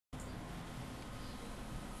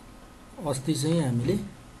अस्ति चाहिँ हामीले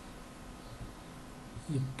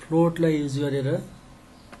यो फ्लोटलाई युज गरेर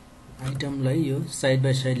आइटमलाई यो साइड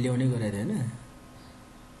बाइ साइड ल्याउने गरेर हैन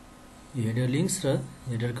यो हेडर लिंक्स र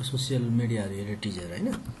हेडरको सोशल मिडियाहरु हेडर टिजर हैन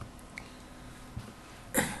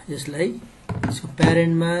यसलाई यसको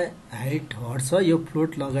प्यारेन्टमा हाइट हट छ यो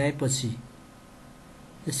फ्लोट लगाएपछि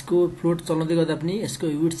यसको फ्लोट चलाउँदै गर्दा पनि यसको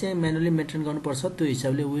विड्थ चाहिँ म्यानुअली मेन्टेन गर्नुपर्छ त्यो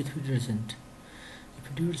हिसाबले विथ 50%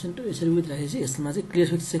 50% यसरी विथ राखेपछि यसमा चाहिँ क्लियर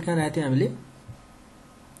फिक्स चाहिँ कहाँ राख्थ्यौ हामीले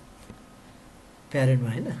प्यारेन्टमा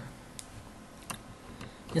हैन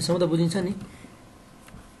यसम्म त बुझिन्छ नि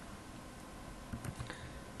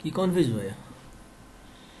कि कन्फ्युज भयो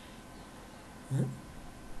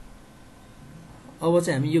अब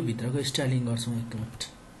चाहिँ हामी यो भित्रको स्टाइलिङ गर्छौं एक मिनेट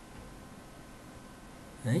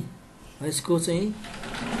है यसको चाहिँ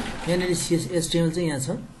यहाँनेरि HTML चाहिँ यहाँ छ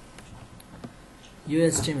यो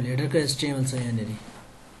HTML हेडरको HTML छ यहाँनेरि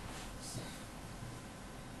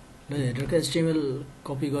ल हेडरको HTML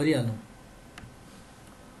कपी गरिहालौं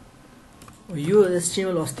यो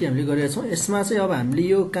HTML अस्ति हामीले गरेका छौं यसमा चाहिँ अब हामीले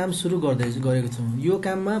यो काम सुरु गरेको छौं यो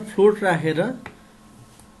काममा फ्लोट राखेर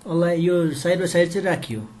अलाई यो साइड बाइ साइड चाहिँ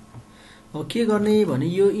राखियो अब के गर्ने भने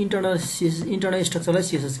यो इन्टर्नल स्ट्रक्चरलाई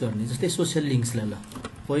CSS गर्ने जस्तै सोशल लिंक्सलाई ल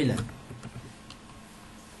पहिला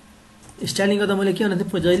स्टाइलिङ गर्दा मैले के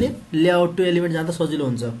भन्थे जहिले लेआउट टु एलिमेन्ट जाँदा सजिलो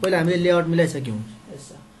हुन्छ पहिला हामीले लेआउट मिलाइसक्यौं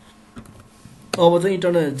अब चाहिँ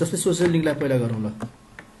इन्टर्नल जस्तै सोशल लिंकलाई पहिला गरौँ ल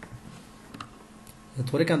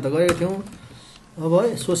थोरै काम त गरेको थियौं अब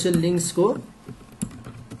सोशल लिंक्सको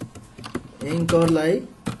एंकरलाई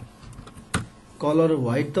कलर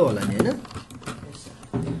व्हाइट त होला नि हैन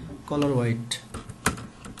कलर व्हाइट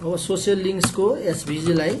अब सोशल लिंक्सको SVG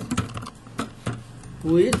लाई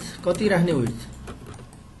विड्थ कति राख्ने विड्थ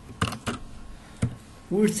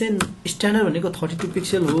चाहिँ स्ट्यान्डर्ड भनेको 32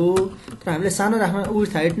 पिक्सल हो तर हामीले सानो राख्न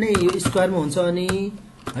विड्थ हाइट नै यो स्क्वायरमा हुन्छ अनि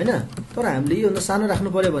हैन तर हामीले यो भन्दा सानो राख्नु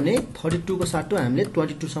पर्यो भने 32 को साटो हामीले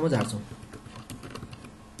 22 सम्म झार्छौं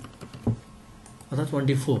अथवा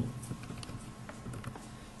 24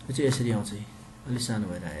 यो चाहिँ यसरी आउँछ अलि सानो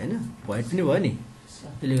भएर आयो हैन व्हाइट पनि भयो नि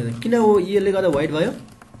त्यसले गर्दा किन हो यसले गर्दा व्हाइट भयो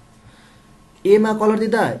ए मा कलर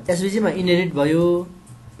दिँदा SVG मा इनहेरिट भयो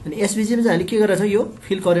अनि SVG मा चाहिँ हामीले के गरेका छौं यो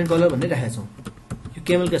फिल करेन्ट कलर भन्ने राखेका छौं यो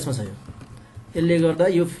केमल केसमा छ यो यसले गर्दा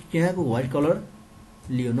यो यहाँको व्हाइट कलर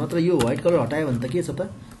लियो नत्र यो व्हाइट कलर हटायो भने त के छ त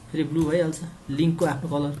फेरि ब्लू भइहाल्छ लिंकको आफ्नो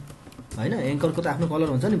कलर हैन एंकरको त आफ्नो कलर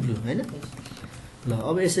हुन्छ नि ब्लू हैन ल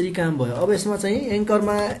अब यसरी काम भयो अब यसमा चाहिँ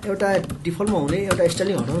एंकरमा एउटा डिफल्टमा हुने एउटा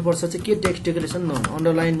स्टाइलिङ हटाउनु पर्छ चाहिँ के टेक्स्ट डेकोरेसन न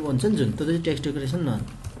अन्डरलाइन भन्छ नि जुन त्यो चाहिँ टेक्स्ट डेकोरेसन न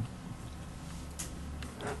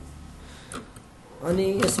अनि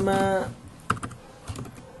यसमा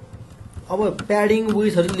अब प्याडिङ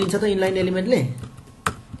विड्थहरु लिन्छ त इनलाइन एलिमेन्टले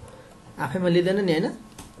आफैमा लिदैन नि हैन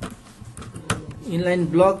इनलाइन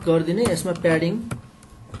ब्लक गर्दिने यसमा प्याडिङ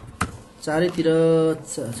चारैतिर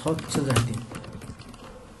 6 पिक्सल राख्दिनु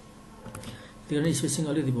त्यो नै स्पेसिङ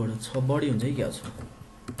अलिकति बढ्यो 6 बढी हुन्छ कि क्या छ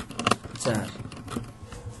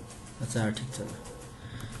 4 ठीक छ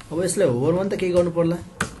अब यसलाई होभरमा त के गर्नु पर्ला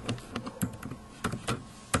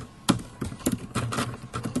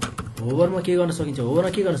होभरमा के गर्न सकिन्छ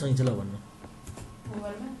होभरमा के गर्न सकिन्छ ल भन्नु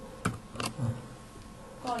होभरमा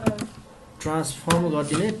colour transform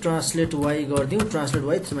गर्दिने translate y गर्दियौ translate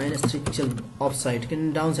y -3 pixel of side किन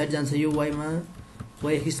डाउन साइड जान्छ यो y मा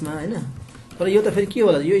y एक्सिस मा हैन तर यो त फेरि के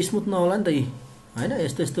होला यो स्मुथ नहोला नि त हैन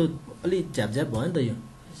यस्तो यस्तो अलि झ्याप भयो नि त यो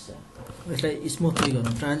यसलाई स्मुथली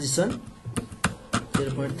गरौँ ट्रान्जिसन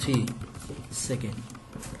 0.3 सेकेन्ड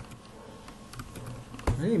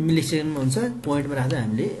है मिली सेकेन्डमा हुन्छ पोइन्टमा राख्दा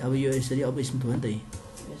हामीले अब यो यसरी अब स्मुथ भयो नि त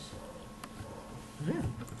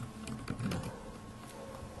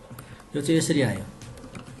यो चाहिँ यसरी आयो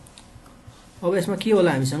अब यसमा के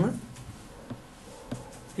होला हामीसँग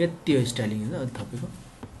यति हो स्टाइलिङ हैन अलि थपेको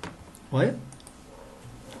भयो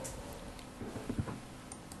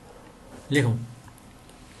लेखौं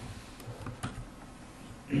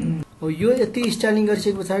अब यो यति स्टाइलिङ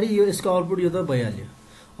गरिसकेपछि यो यसको आउटपुट यो त भइहाल्यो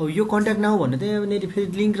अब यो कन्ट्याक्ट नाउ भन्ने चाहिँ अब नेरी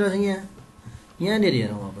फेरि लिंक रहेछ यहाँ नेरी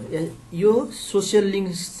हेरौं अब यो सोशल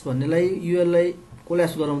लिंक्स भन्नेलाई URL लाई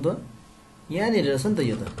कोल्याप्स गरौँ त यहाँ नेरी रहेछ नि त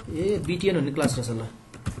यो त ए BTN भन्ने क्लास रहेछ ल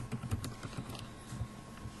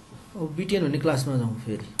अब BTN भन्ने क्लासमा जाउँ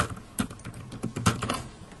फेरि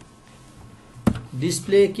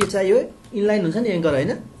डिस्प्ले के चाहियो इनलाइन हुन्छ नि एंकर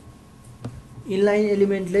हैन इनलाइन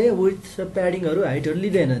एलिमेन्टले विड्थ र प्याडिङहरु हाइटहरु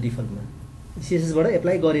लिदैन डिफल्टमा CSS बाट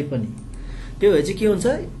एप्लाई गरे पनि त्यो भए चाहिँ के हुन्छ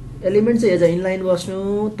एलिमेन्ट चाहिँ एज इनलाइन बस्नु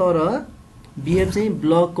तर बिहेभ चाहिँ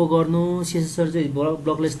ब्लकको गर्नु CSS चाहिँ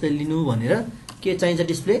ब्लकलेस त लिनु भनेर के चाहिन्छ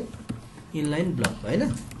डिस्प्ले इनलाइन ब्लक हैन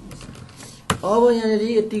अब यहाँ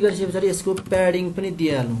यति गरिसकेपछि यसको प्याडिङ पनि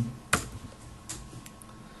दिइहालौं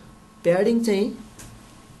प्याडिङ चाहिँ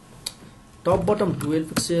टप बटम 12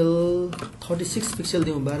 पिक्सल 36 पिक्सल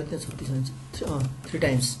दिउँ 12 त्यहाँ 36 3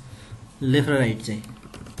 टाइम्स लेफ्ट र राइट चाहिँ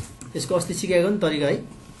यसको अस्ति सिकाएको नि तरिका है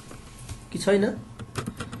कि छैन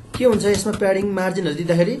के हुन्छ यसमा प्याडिङ मार्जिनहरु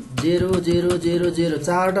दिँदाखेरि 0 0 0 0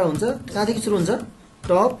 चारवटा हुन्छ कहाँदेखि सुरु हुन्छ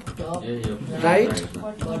टप राइट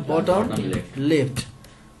बटम लेफ्ट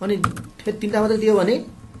अनि फेरि तीनटा मात्रै दियो भने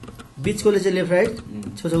बीचकोले चाहिँ लेफ्ट राइट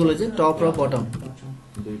छेउछेउकोले चाहिँ टप र बटम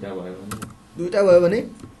दुईटा भयो भने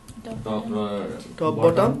टप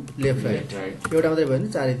बटम लेफ्ट राइट एउटा मात्रै भयो भने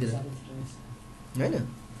चारैतिर हैन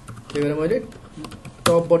त्यही भएर मैले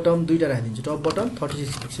टप बटम दुईटा राखिदिन्छु टप बटम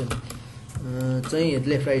 36 पिक्सल चाहिँ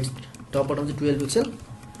लेफ्ट राइट टप बटम चाहिँ 12 पिक्सल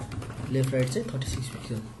लेफ्ट राइट चाहिँ 36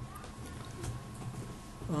 पिक्सल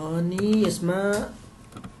अनि यसमा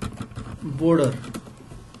बोर्डर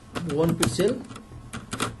 1 पिक्सल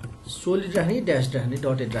सोलिड राख्ने ड्याश राख्ने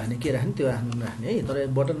डटेड राख्ने के राख्ने त्यो राख्ने है तर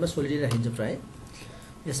बटनमा सोलिड राखिन्छ प्राय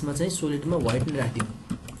यसमा चाहिँ सोलिडमा व्हाइट नै राखिदिउँ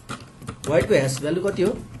व्हाइटको ह्याश भ्यालु कति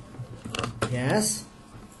हो ह्याश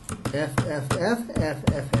F F F F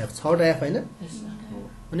F F 6वटा F हैन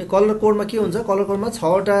अनि कलर कोडमा के हुन्छ कलर कोडमा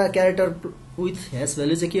 6वटा क्यारेक्टर विथ ह्याश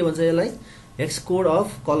भ्यालु चाहिँ के भन्छ यसलाई हेक्स कोड अफ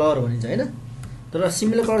कलर भनिन्छ हैन तर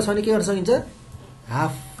सिमिलर कलर छ भने के गर्न सकिन्छ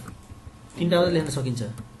हाफ तीनटा मात्रै लेख्न सकिन्छ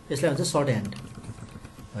यसलाई भन्छ सर्ट ह्यान्ड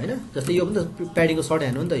हैन जस्तै यो पनि त प्याडिङको सर्ट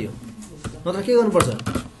ह्यान्ड हो नि त यो नत्र के गर्नुपर्छ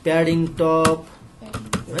प्याडिङ टप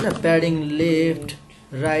हैन प्याडिङ लेफ्ट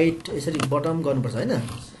राइट यसरी बटम गर्नुपर्छ हैन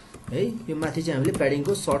है यो माथि चाहिँ हामीले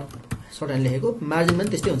प्याडिङको सर्ट ह्यान्ड लेखेको मार्जिनमा पनि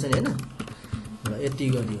त्यस्तै हुन्छ नि हैन ल यति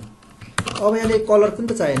गरिदियो अब यहाँले कलर पनि त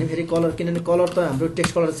चाहियो नि फेरि कलर किनभने कलर त हाम्रो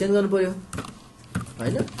टेक्स्ट कलर चेन्ज गर्नु पर्यो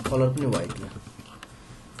हैन कलर पनि व्हाइट ल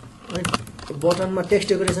अनि बटनमा टेक्स्ट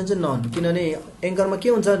डेकोरेसन चाहिँ नन किनभने एङ्करमा के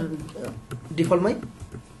हुन्छ डिफल्टमै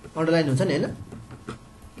अन्डरलाइन हुन्छ नि हैन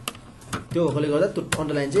त्यो भएकोले गर्दा त्यो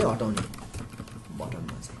अन्डरलाइन चाहिँ हटाउने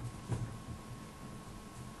बटनमा चाहिँ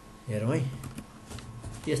हेरौँ है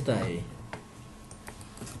यस्तो आए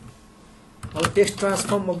अब टेक्स्ट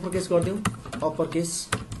ट्रान्सफर्म अप्पर केस गरिदिउँ अप्पर केस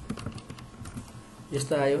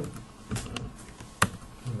यस्तो आयो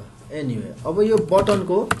ल एनीवे अब यो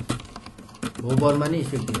बटनको होभरमा नै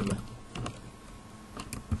इफेक्ट दिउँ ल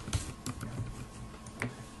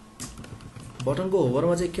बटनको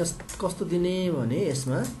होभरमा चाहिँ कस्तो दिने भने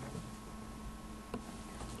यसमा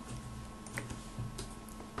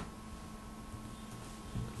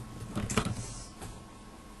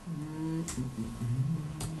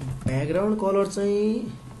ब्याकग्राउन्ड कलर चाहिँ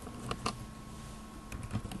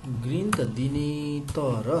ग्रीन त दिने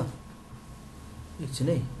तर एकछिन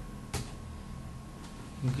है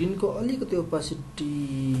ग्रीनको अलिकति ओपासिटी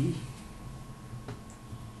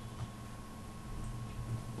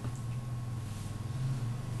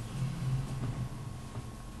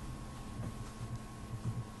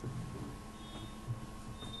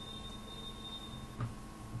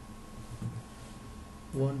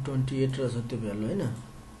 $128 रहेछ त्यो भ्यालु हैन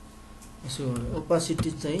यसो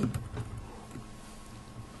ओपासिटी चाहिँ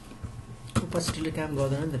ओपासिटीले काम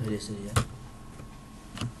गर्दैन नि त फेरि यसरी यार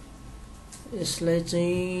यसलाई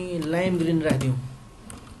चाहिँ लाइम ग्रीन राख्दिउँ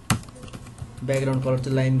ब्याकग्राउन्ड कलर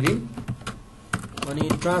चाहिँ लाइम ग्रीन अनि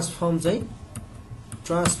ट्रान्सफर्म चाहिँ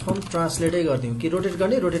ट्रान्सलेटै गरिदिउँ कि रोटेट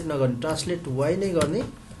गर्ने रोटेट नगर्ने ट्रान्सलेट वाइ नै गर्ने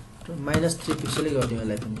 -3 पिक्सलै गरिदिउँ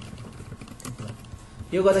यसलाई पनि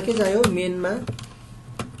यो गर्दा के चाहियो मेनमा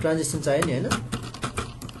ट्रान्जिसन चाहियो नि हैन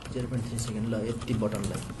 0.3 सेकेन्ड ल यति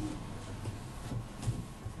बटनलाई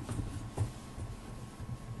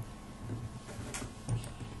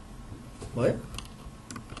भयो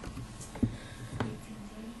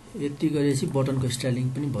यति गरेपछि बटनको स्टाइलिङ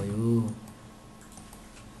पनि भयो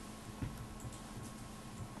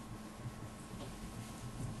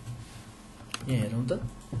यहाँ हेरौँ त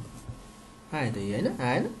आयो त यो हैन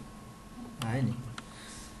आएन आयो नि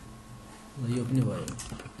ल यो पनि भयो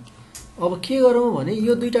अब के गरौँ भने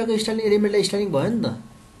यो दुईटाको स्टाइलिङ एलिमेन्टलाई स्टाइलिङ भयो नि त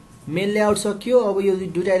मेन लेआउट सक्यो अब यो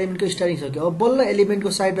दुईटा एलिमेन्टको स्टाइलिङ सक्यो अब बल्ल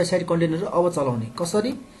एलिमेन्टको साइड बाइ साइड कन्टेनर अब चलाउने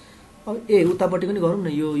कसरी अब उतापट्टि पनि गरौँ न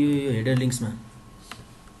यो header लिंक्समा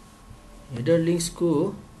header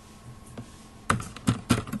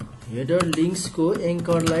लिंक्सको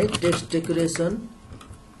एंकरलाई text decoration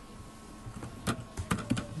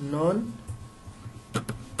non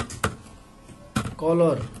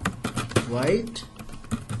colour white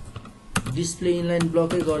display inline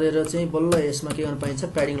ब्लकै गरेर चाहिँ बल्ल यसमा के गर्न पाइन्छ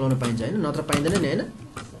प्याडिङ लगाउन पाइन्छ हैन नत्र पाइँदैन नि हैन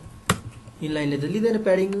इनलाइनले त लिदैन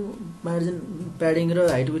प्याडिङ मार्जिन प्याडिङ र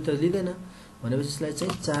हाइट विड्थ त लिदैन भनेपछि यसलाई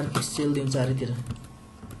चाहिँ 4 पिक्सल दिउँ चारैतिर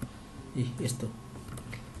यस्तो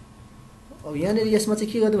अब यहाँ यसमा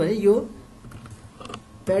चाहिँ के गर्नु भने यो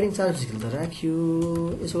प्याडिङ 4 पिक्सल त राख्यो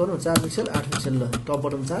यसो गरौँ 4 पिक्सल 8 पिक्सल ल टप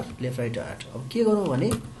बटम 4 लेफ्ट राइट 8 अब के गरौँ भने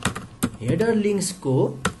हेडर लिङ्क्सको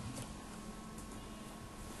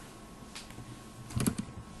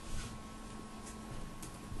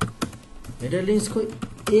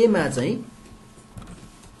ए मा चाहिँ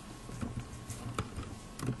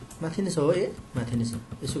माथि नै छ हो ए माथि नै छ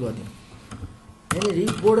यसो गर्दियौ यहाँनेरि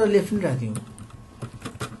बोर्डर लेफ्ट नि राख्दियौ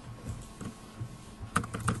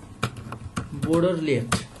border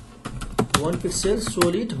left 1 pixel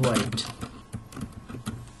solid white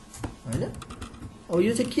हैन अब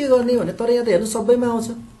यो चाहिँ के गर्ने भने तर यहाँ त हेर्नु सबैमा आउँछ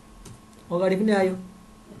अगाडि पनि आयो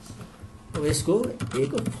अब यसको ए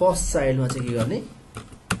को फर्स्ट चाइल्डमा चाहिँ के गर्ने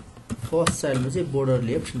फर्स्ट चाइल्डमा चाहिँ बोर्डर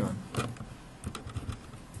लेफ्ट नन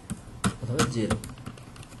अथवा 0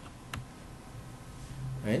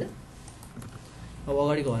 हैन अब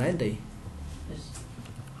अगाडिको हरायो नि त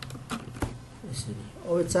यसरी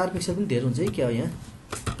अब 4 पिक्सल पनि धेरै हुन्छ है क्या यहाँ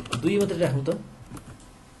 2 मात्रै राख्नु त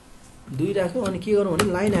 2 राख्यो अनि के गर्नु भने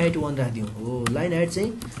लाइन हाइट 1 राख्दियौ हो लाइन हाइट चाहिँ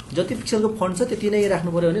जति पिक्सलको फन्ट छ त्यति नै राख्नु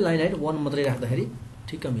पर्यो भने लाइन हाइट 1 मात्रै राख्दाखेरि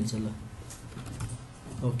ठिक्क मिल्छ ल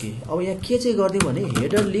ओके अब यहाँ के चाहिँ गर्दियौ भने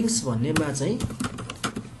हेडर लिङ्क्स भन्नेमा चाहिँ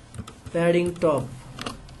padding top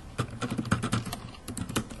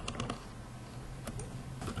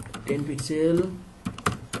 10 pixel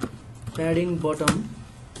padding bottom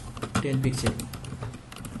 10 pixel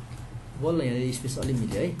बल्ल यहाँ स्पेस अलि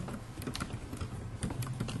मिल्यो है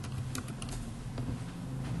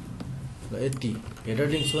ल यति हेडर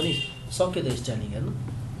लिङ्क्स पनि सक्यो त स्टाइलिङ हेर्नु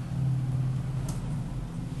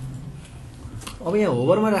अब यहाँ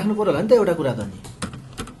होभरमा राख्नु पर्यो होला नि त एउटा कुरा त नि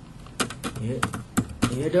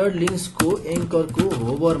हेडर लिङ्क्सको एङ्करको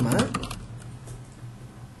होभरमा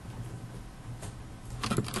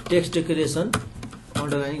टेक्स्ट डेकोरेसन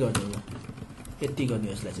अन्डरलाइन गरिदिनु यति गर्ने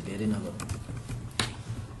यसलाई चाहिँ धेरै नगरौँ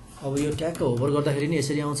अब यो ट्यागको होभर गर्दाखेरि नि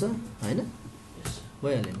यसरी आउँछ हैन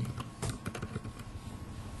भइहाल्यो नि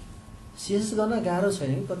सीएसएस गर्न गाह्रो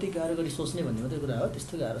छैन कि कति गाह्रो गरी सोच्ने भन्ने मात्रै कुरा हो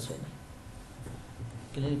त्यस्तो गाह्रो छैन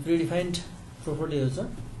किनभने प्रिडिफाइन्ड प्रोपर्टीहरु छ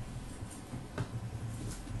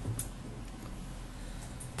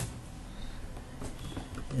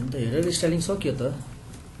अन्त हेडर स्टाइलिङ सक्यो त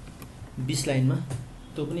 20 लाइनमा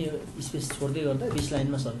त्यो पनि स्पेस छोड्दै गर्दा 20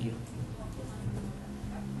 लाइनमा सकियो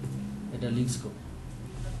हेडर लिङ्क्सको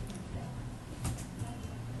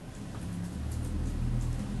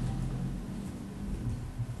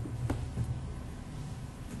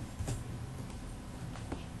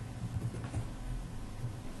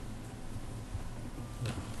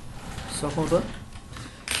सकौं त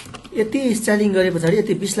यति स्टाइलिङ गरे पछाडी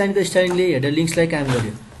यति 20 लाइनको स्टाइलिङले हेडर लिङ्क्सलाई काम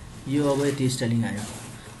गर्यो यो अब यति स्टाइलिङ आयो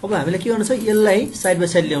अब हामीले के गर्नु छ यसलाई साइड बाइ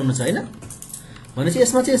साइड ल्याउनु छ हैन भनेपछि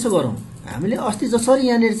यसमा चाहिँ यसो गरौँ हामीले अस्ति जसरी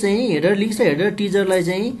यहाँनेर चाहिँ हेडर लिङ्क्स र हेडर टिजरलाई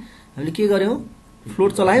चाहिँ हामीले के गर्यौं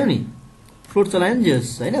फ्लोट चलायौं नि फ्लोट चलायौं नि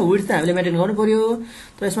जस हैन विड्थ त हामीले मेन्टेन गर्नु पर्यो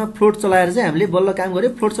तर यसमा फ्लोट चलाएर चाहिँ हामीले बल्ल काम गर्यो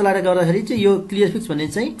फ्लोट चलाएर गर्दाखेरि चाहिँ यो क्लियर फिक्स भन्ने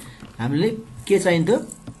चाहिँ हामीले के चाहिन्थ्यो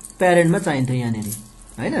प्यारेन्टमा चाहिन्थ्यो यहाँनेर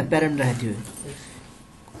हैन प्यारेन्ट राखेको थियो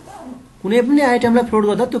कुनै पनि आइटमलाई फ्लोट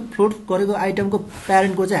गर्दा त्यो फ्लोट गरेको आइटमको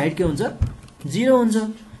प्यारेन्टको चाहिँ हाइट के हुन्छ 0 हुन्छ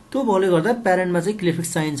त्यो भएकोले गर्दा प्यारेन्टमा चाहिँ क्लियर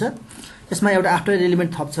फिक्स चाहिन्छ यसमा एउटा आफ्टर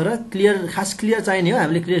एलिमेन्ट थप्छ र क्लियर खास क्लियर चाहिने हो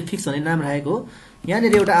हामीले क्लियर फिक्स भन्ने नाम राखेको हो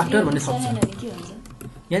यहाँनेर एउटा आफ्टर भन्ने थप्छ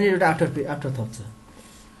यहाँनेर एउटा आफ्टर थप्छ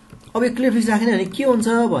अब यो क्लियर फिक्स राखेन भने के हुन्छ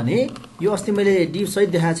भने यो अस्ति मैले डिप सहित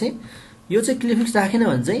देखाएको छु यो चाहिँ क्लियर फिक्स राखेन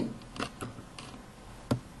भने चाहिँ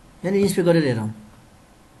यहाँनेर इन्स्पेक्ट गरेर हेरौँ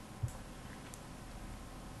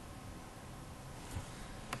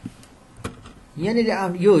यहाँनेर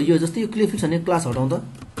यो जस्तै यो क्लियर फिक्स भन्ने क्लास हटाउँ त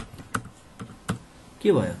के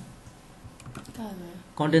भयो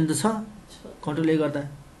कन्टेन्ट त छ कन्ट्रोल ए गर्दा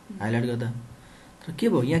हाइलाइट गर्दा तर के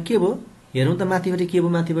भयो यहाँ के भयो हेरौँ त माथिपट्टि के भयो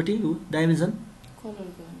माथिपट्टि डाइमेन्सन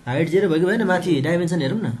हाइट 0 भएको भएन माथि डाइमेन्सन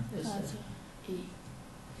हेरौँ न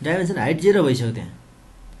डाइमेन्सन हाइट 0 भइसक्यो त्यहाँ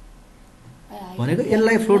भनेको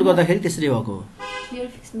यसलाई फ्लोट गर्दाखेरि त्यसरी भएको हो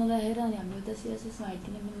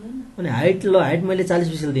अनि हाइट ल हाइट मैले 40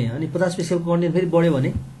 पिक्सल दिएँ अनि 50 पिक्सलको कन्टेन्ट फेरि बढ्यो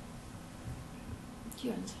भने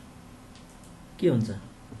के हुन्छ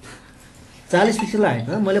 40 पिक्सल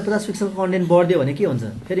हाइटमा मैले 50 पिक्सलको कन्टेन्ट बढ्दियो भने के हुन्छ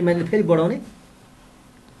फेरि मैले फेरि बढाउने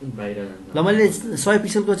ल मैले 100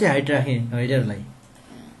 पिक्सलको चाहिँ हाइट राखेँ हेडरलाई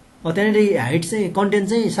त्यहाँनिर हाइट चाहिँ कन्टेन्ट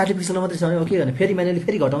चाहिँ 60 पिक्सल मात्रै छ भने के गर्ने फेरि मैले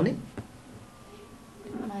फेरि घटाउने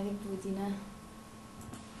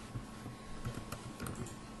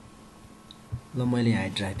ल मैले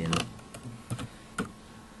हाइट राखिदिएँ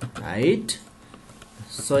हाइट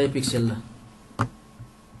 100 पिक्सल ल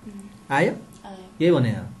आयो यही भने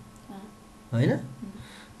हैन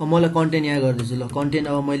अब मलाई कन्टेन्ट यहाँ गर्दैछु ल कन्टेन्ट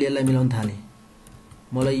अब मैले यसलाई मिलाउन थालेँ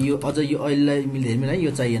मलाई यो अझ यो अहिलेलाई मिल्दैन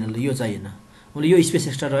यो चाहिएन ल यो चाहिएन मैले यो स्पेस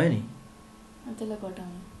एक्स्ट्रा रह्यो नि त्यसलाई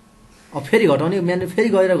घटाउने अब फेरि घटाउने म्यानु फेरि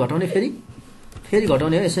गएर घटाउने फेरि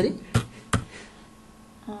घटाउने हो यसरी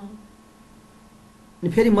अनि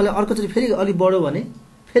फेरि मलाई अर्कोचोटि फेरि अलिक बढ्यो भने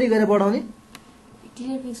फेरि गएर बढाउने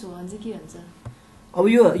क्लियर फिक्स हो भने चाहिँ के हुन्छ अब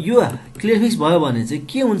यो क्लियर फिक्स भयो भने चाहिँ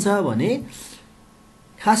के हुन्छ भने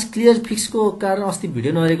खास क्लियर फिक्सको कारण अस्ति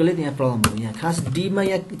भिडियो नहेरेकोले यहाँ प्रब्लम हो यहाँ खास डीमा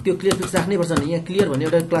यहाँ त्यो क्लियर फिक्स राख्नै पर्छ नि यहाँ क्लियर भन्ने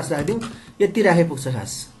एउटा क्लास राखिदिउँ यति राखे पुग्छ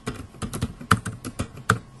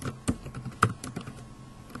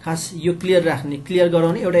खास यो क्लियर राख्ने क्लियर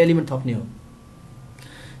गराउने एउटा एलिमेन्ट थप्ने हो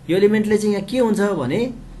यो एलिमेन्टले चाहिँ यहाँ के हुन्छ भने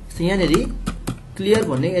यहाँनेरि क्लियर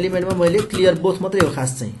भन्ने एलिमेन्टमा मैले क्लियर बोथ मात्रै हो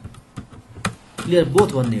खास चाहिँ क्लियर बोथ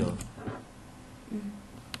भन्ने हो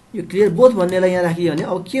यो क्लियर बोथ भन्नेलाई यहाँ राखियो भने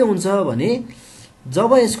अब के हुन्छ भने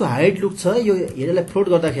जब यसको हाइट लुक छ यो हेरेलाई फ्लोट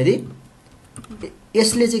गर्दाखेरि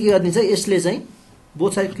यसले चाहिँ के गरिदिन्छ यसले चाहिँ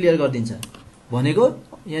बोथ साइड क्लियर गरिदिन्छ भनेको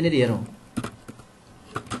यहाँनेरि हेरौँ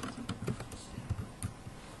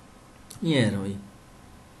यहाँ हेरौँ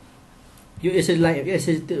यो यसरी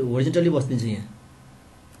यसरी होरिजेन्टली बस्दिन्छ यहाँ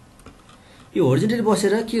यो होरिजेन्टली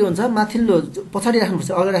बसेर के हुन्छ माथिल्लो पछाडि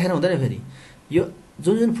राख्नुपर्छ अगाडि राखेर हुँदैन फेरि यो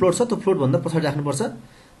जुन फ्लोट छ त्यो फ्लोट भन्दा पछाडि राख्नुपर्छ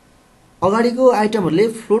अगाडिको आइटमहरूले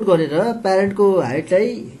फ्लोट गरेर प्यारेन्टको हाइटलाई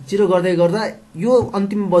 0 गर्दै गर्दा यो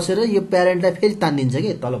अन्तिममा बसेर यो प्यारेन्टलाई फेरि तान्दिन्छ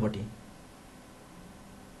के तलपट्टि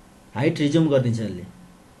हाइट रिज्युम गरिदिन्छ यसले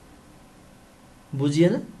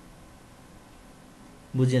बुझिएन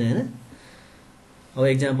हैन अब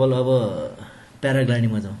एक्जाम्पल अब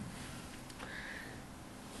प्याराग्लाइडिङमा जाउँ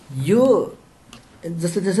यो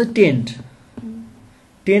जस्तो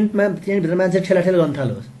टेन्टमा टेन्टभित्र मान्छे ठेलाठेल गर्न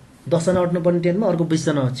थाल्यो 10 जना अट्नु पर्ने टेन्टमा अर्को 20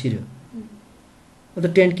 जना छिर्यो अन्त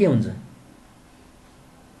टेन्ट के हुन्छ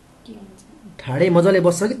ठाडै मजाले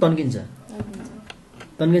बस्छ कि तन्किन्छ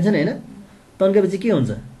नि हैन तन्केपछि के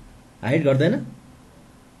हुन्छ हाइट घट्दैन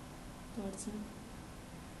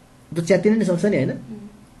त च्यातिन नि सक्छ नि हैन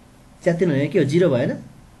च्यातिन भने के हो 0 भएन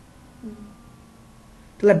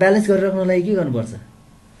त्यसलाई ब्यालेन्स गरेर राख्नको लागि के गर्नुपर्छ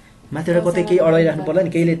माथिबाट कतै केही अडाइ राख्नु पर्ला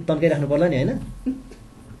नि केहीले तन्काइ राख्नु पर्ला नि हैन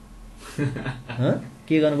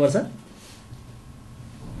के गर्नुपर्छ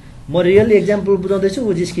म रियल एक्जाम्पल बुझाउँदैछु उ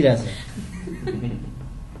जिस्किरहेछ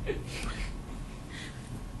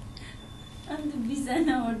अन्त 20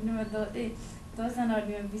 जना अड्नुमा त 10 जना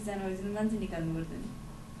अड्नुमा 20 जना अड्नु मान्छे निकाल्नु पर्छ नि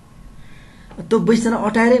त्यो 20 जना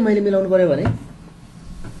अटाएरै मैले मिलाउनु पर्यो भने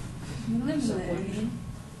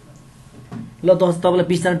ल 10 तपाईलाई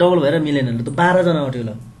 20 जना डबल भएर मिलेन ल त 12 जना अट्यो ल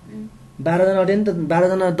 12 जना अट्यो नि त 12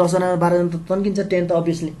 जना 10 जना 12 जना त तन्किन्छ टेन त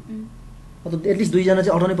अभियसली अब एटलिस्ट 2 जना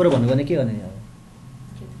चाहिँ अटाउनै पर्यो भन्नु भने के गर्ने अब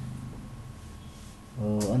हो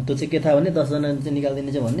अनि त्यो चाहिँ के थाहा भने 10 जना चाहिँ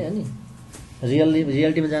निकाल्दिने चाहिँ भन्ने अनि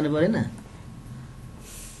रियालिटीमा जानु परेन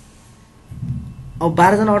अब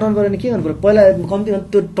 12 जना अटाउनु पर्यो भने के गर्नु पर्यो पहिला कम्ती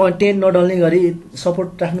त्यो टेन नडल्ने गरी सपोर्ट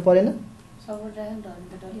राख्नु परेन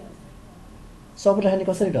सपोर्ट राख्ने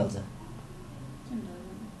कसरी ढल्छ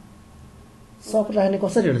सपोर्ट राख्ने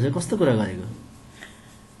कसरी ढल्छ कस्तो कुरा गरेको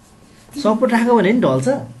सपोर्ट राख्यो भने नि ढल्छ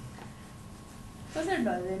कसरी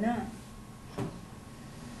ढल्दैन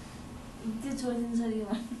त्यो छोडिदिन्छ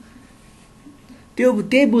त्यो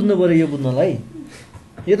त्यही बुझ्नु पर्यो यो बुझ्नलाई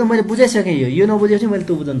यो त मैले बुझाइसकेँ यो नबुझेपछि मैले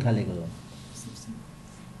त्यो बुझ्न थालेको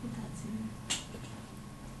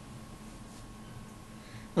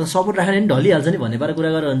हो सपोर्ट राखेर नि ढलिहाल्छ नि भन्ने पारा कुरा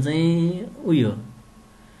गरेर भने चाहिँ उयो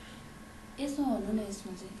यसो भन्नु न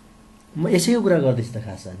यसमा चाहिँ म यसैको कुरा गर्दैछु त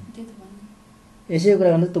खास अनि यसैको कुरा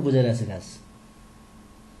गर्नु त बुझाइरहेको छु खास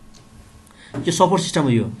यो सपोर्ट सिस्टम हो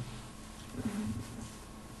यो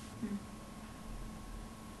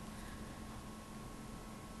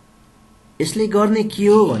यसले गर्ने के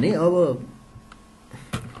हो भने अब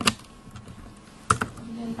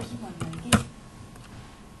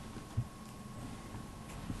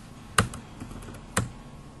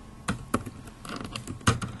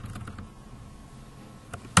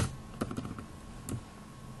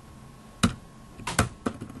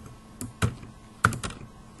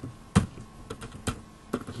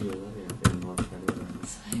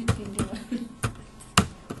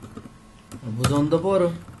बुझाउनु त पर्यो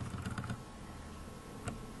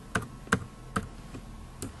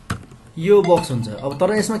यो बक्स हुन्छ अब तर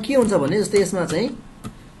यसमा के हुन्छ भने जस्तै यसमा चाहिँ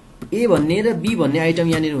ए भन्ने र बी भन्ने आइटम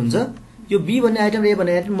यहाँनिर हुन्छ यो बी भन्ने आइटम र ए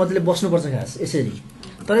भन्ने आइटम मजाले बस्नुपर्छ खास यसरी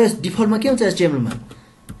तर यस डिफल्टमा के हुन्छ एचटीएमएलमा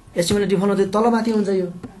डिफल्टमा चाहिँ तलमाथि हुन्छ यो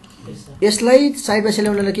यसलाई साइड बाइ साइड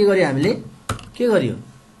ल्याउनलाई के गर्यो हामीले के गर्यो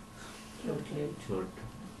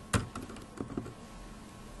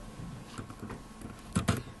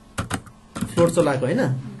फ्लोट चलाएको हैन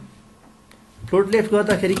फ्लोट लेफ्ट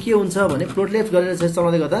गर्दाखेरि के हुन्छ भने फ्लोट लेफ्ट गरेर चाहिँ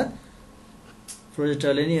चलाउँदै गर्दा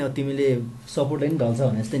प्रोजेक्टरले नि अब तिमीले सपोर्टले नि ढल्छ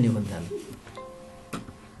भने जस्तै नि हो थाल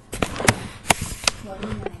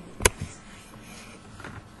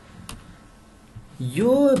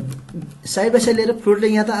यो साइड बाइ साइड लिएर फ्लोटले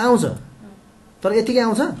यहाँ त आउँछ तर यतिकै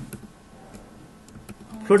आउँछ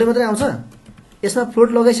फ्लोटे मात्रै आउँछ यसमा फ्लोट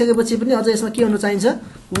लगाइसकेपछि पनि अझ यसमा के हुनु चाहिन्छ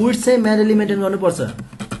विड्थ चाहिँ म्यानुअली मेन्टेन गर्नुपर्छ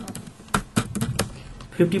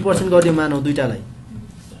 50% गरिदियो मानौ दुईटालाई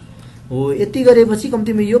हो यति गरेपछि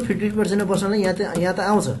कम्तीमा यो 50% पर्सनलाई यहाँ त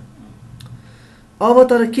आउँछ अब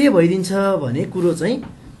तर के भइदिन्छ भने कुरो चाहिँ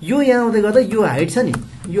यो यहाँ आउँदै गर्दा यो हाइट छ नि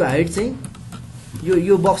यो हाइट चाहिँ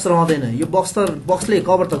यो बक्स रहँदैन यो बक्सले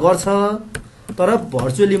कभर त गर्छ तर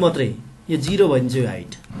भर्चुअली मात्रै यो 0 भइदिन्छ यो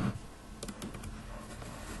हाइट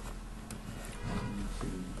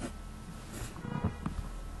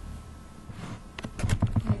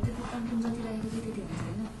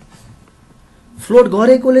फ्लोट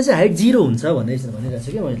गरेकोले चाहिँ हाइट 0 हुन्छ भनिरहेको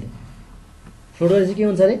छु क्या मैले फ्लोट गरेर चाहिँ के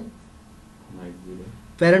हुन्छ अरे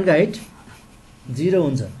प्यारेन्टको हाइट 0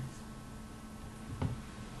 हुन्छ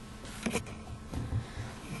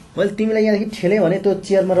मैले तिमीलाई यहाँदेखि ठेलेँ भने त्यो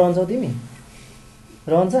चेयरमा रहन्छौ तिमी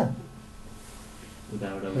रहन्छ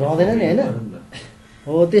रहँदैन नि होइन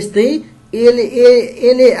हो त्यस्तै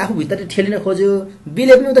एले आफू भित्र ठेलिन खोज्यो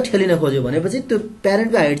बीले पनि उता ठेलिन खोज्यो भनेपछि त्यो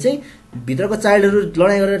प्यारेन्टको हाइट चाहिँ भित्रको चाइल्डहरू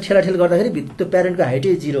लडाइँ गरेर ठेलाठेल गर्दाखेरि त्यो प्यारेन्टको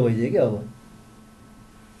हाइटै 0 भइदियो क्या अब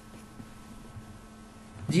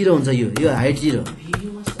 0 हुन्छ यो हाइट 0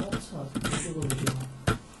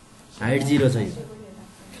 हाइट 0 छ यो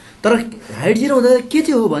तर हाइट 0 हुँदा के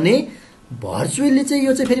चाहिँ हो भने भर्चुअली चाहिँ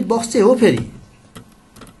यो चाहिँ फेरि बक्स चाहिँ हो फेरि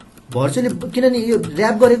भर्चुअली किनभने यो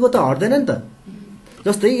ऱ्याप गरेको त हट्दैन नि त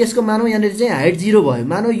जस्तै यसको मानौ यहाँनिर चाहिँ हाइट 0 भयो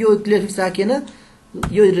मानौ यो क्लियर फिक्स राखेन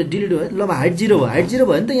यो डिलिट भयो ल हाइट 0 भयो हाइट 0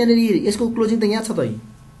 भयो नि त यहाँनिर यसको क्लोजिङ त यहाँ छ त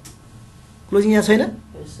क्लोजिङ यहाँ छैन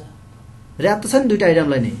ऱ्याप त छ नि दुईटा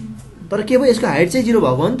आइटमलाई नै तर के भयो यसको हाइट चाहिँ 0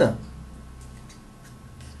 भएको हो नि त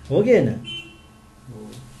हो कि होइन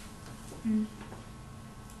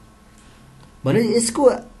भने यसको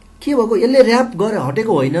के भएको यसले ऱ्याप गरे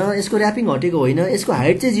हटेको होइन यसको ऱ्यापिङ हटेको होइन यसको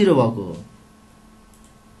हाइट चाहिँ 0 भएको हो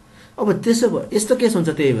अब त्यसो यस्तो केस हुन्छ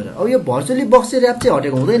त्यही भएर अब यो भर्चुअली बक्स चाहिँ ऱ्याप चाहिँ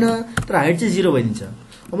हटेको हुँदैन तर हाइट चाहिँ 0 भइदिन्छ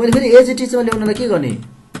अब मैले फेरि एज इट इजमा ल्याउनलाई के गर्ने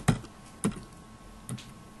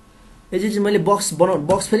एज इट इज मैले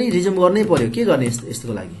बक्स फेरि रिज्युम गर्नै पर्यो के गर्ने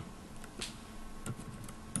यस्तोको लागि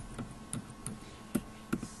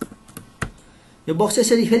यो बक्स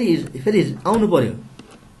यसरी फेरि आउनु पर्यो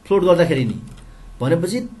फ्लोट गर्दाखेरि नि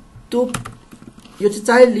भनेपछि त्यो यो चाहिँ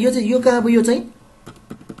चाइल्ड यो कहाँ अब यो चाहिँ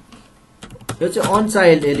on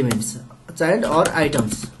child elements child or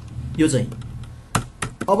items यो चाहिँ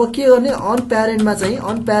अब के गर्ने अन प्यारेन्टमा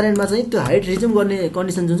चाहिँ त्यो हाइट रिज्युम गर्ने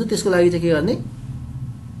कन्डिसन जुन छ त्यसको लागि चाहिँ के गर्ने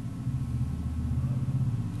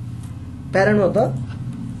प्यारेन्टमा त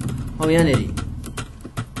अब यहाँनिर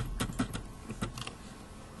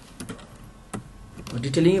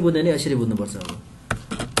डिटेलिङ बुझ्दैन नि यसरी बुझ्नुपर्छ अब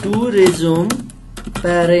to resume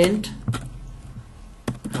parent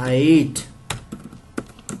height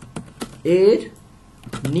add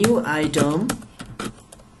new item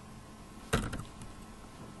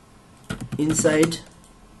inside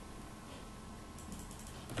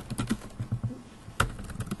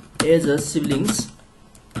as a siblings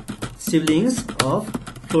of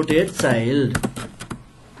floated child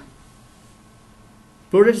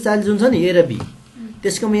जुन छ नि ए र बी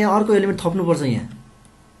त्यसकोमा यहाँ अर्को एलिमेन्ट थप्नुपर्छ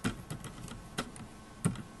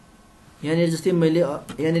यहाँनिर जस्तै मैले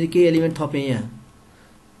यहाँनिर के एलिमेन्ट थपेँ यहाँ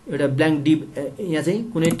एउटा ब्ल्याङ्क डिप यहाँ चाहिँ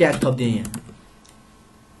कुनै ट्याग थप्दिएँ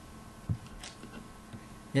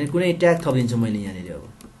यहाँ कुनै ट्याग थपिदिन्छु मैले यहाँनिर अब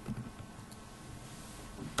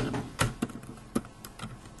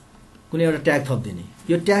कुनै एउटा ट्याग थपिदिने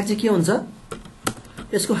यो ट्याग चाहिँ के हुन्छ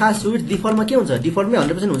यसको खास विड्थ डिफल्टमा के हुन्छ डिफल्टमै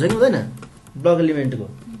 100% हुन्छ कि हुँदैन ब्लक एलिमेन्टको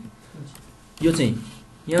यो चाहिँ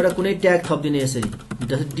यहाँ एउटा कुनै ट्याग थपिदिने यसरी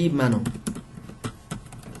जस्तै डिप मानौ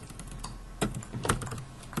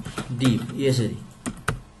डिप यसरी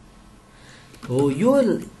हो यो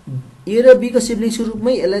ए र बी को सिब्लिङ्सको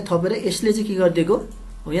रूपमै यसलाई थपेर यसले चाहिँ के गरिदिएको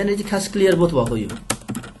हो यहाँनिर चाहिँ खास क्लियर बोथ भएको यो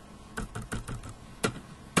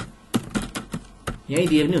यही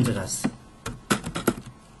दिए पनि हुन्छ खास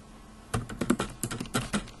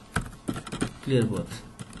क्लियर बोथ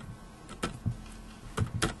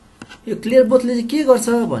यो क्लियर बोथले चाहिँ के गर्छ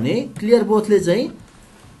भने क्लियर बोथले चाहिँ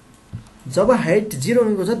जब हाइट 0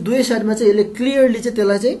 हुनेको छ दुवै साइडमा चाहिँ यसले क्लियरली चाहिँ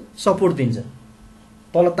त्यसलाई चाहिँ सपोर्ट दिन्छ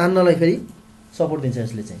तल तान्नलाई फेरि सपोर्ट दिन्छ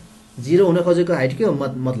यसले चाहिँ 0 हुन खोजेको हाइट के हो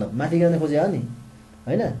मतलब माथि गर्न खोजे हो नि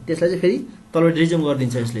हैन त्यसलाई चाहिँ फेरि तलबाट रिज्युम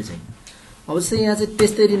गरिदिन्छ यसले चाहिँ अब चाहिँ यहाँ चाहिँ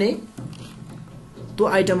त्यस्तै नै त्यो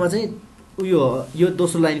आइटममा चाहिँ यो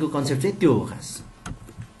दोस्रो लाइनको कन्सेप्ट चाहिँ त्यो हो खास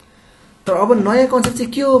तर अब नयाँ कन्सेप्ट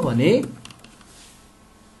चाहिँ के हो भने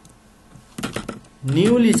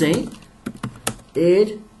न्यूली चाहिँ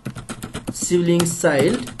add sibling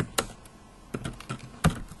child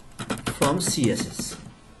from CSS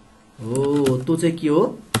हो त्यो चाहिँ के हो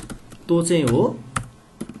त्यो चाहिँ हो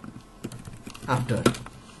आफ्टर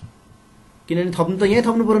किनभने थप्नु त यहाँ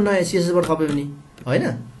थप्नु पर्यो नयाँ सीएसएस बाट थप्यो भने हैन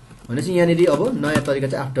भनेपछि यहाँनेरि अब नयाँ तरिका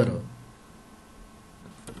चाहिँ आफ्टर हो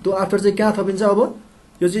त्यो आफ्टर चाहिँ कहाँ थपिन्छ अब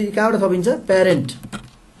यो चाहिँ कहाँबाट थपिन्छ प्यारेन्ट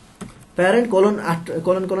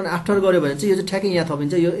कोलन आफ्टर गर्यो भने चाहिँ यो चाहिँ ठ्याक्कै यहाँ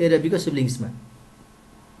थपिन्छ यो एरेबीको सिब्लिङ्समा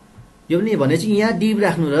यो पनि भने चाहिँ यहाँ डिभ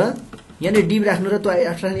राख्नु र यहाँनिर डिभ राख्नु र त्यो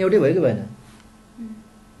आफ्टर राख्नु एउटै भयो कि भएन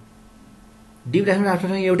डिभ राख्नु र आफ्टर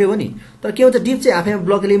राख्नु एउटै हो नि तर के हुन्छ डिभ चाहिँ आफैमा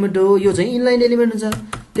ब्लक एलिमेन्ट हो यो चाहिँ इनलाइन एलिमेन्ट हुन्छ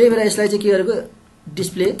त्यही भएर यसलाई चाहिँ के गरेको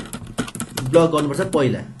डिस्प्ले ब्लक गर्नुपर्छ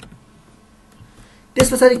पहिला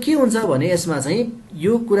त्यसपछि के हुन्छ भने यसमा चाहिँ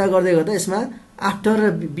यो कुरा गर्दै गर्दा यसमा आफ्टर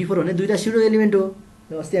र बिफोर भन्ने दुईटा स्युडो एलिमेन्ट हो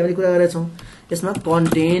अस्ति हामीले कुरा गरेका छौँ यसमा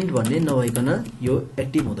कन्टेन्ट भन्ने नभइकन यो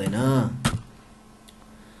एक्टिभ हुँदैन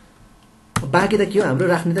बाँकी त के हो हाम्रो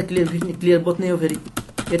राख्ने त क्लियर बोत्ने हो फेरि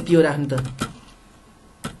यति हो राख्ने त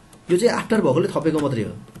यो चाहिँ आफ्टर भएकोले थपेको मात्रै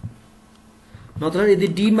हो नत्र यदि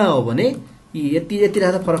डीमा हो भने यति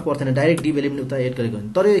राख्दा फरक पर्दैन डाइरेक्ट डिभ एलिमेन्ट उता एड गरेको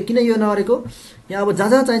तर किन यो नगरेको यहाँ अब जहाँ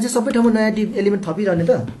जहाँ चाहिन्छ सबै ठाउँमा नयाँ डिभ एलिमेन्ट थपिरहने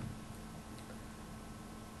त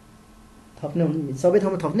थप्ने सबै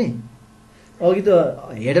ठाउँमा थप्ने अघि त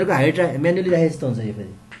हेडरको हाइट म्यानुअली राखे जस्तो हुन्छ यो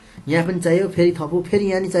फेरि यहाँ पनि चाहियो फेरि थपो फेरि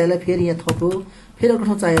यहाँ नि चाहिएला फेरि यहाँ थपो फेरि अर्को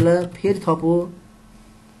ठाउँ चाहिएला फेरि थपो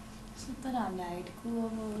तर हामीले हाइटको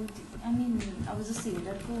अब जस्तो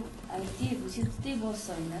हेडरको हाइट दिएपछि त्यही बस्छ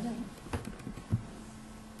होइन र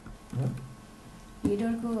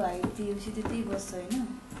हेडरको हाइट दिएपछि त्यही बस्छ होइन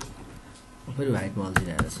फेरि हाइटमा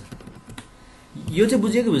अल्झिरहेको छ यो चाहिँ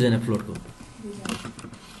बुझेको बुझेन फ्लोटको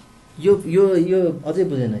यो अझै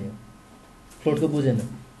बुझेन यो फ्लोटको बुझेन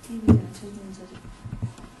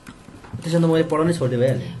त्यसो त मैले पढाउनै छोड्दै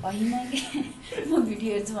भइहालेँ होइन म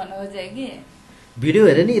भिडियो हेर्छु भन्नु खोजेँ कि भिडियो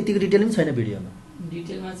हेरेँ नि यतिको डिटेल पनि छैन भिडियोमा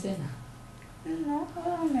डिटेलमा छैन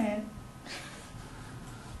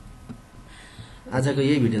आजको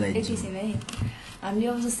यही भिडियोलाई एकैछिन है हामीले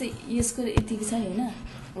अब जस्तै यसको यतिको छ होइन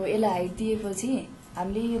हो यसलाई हाइट दिएपछि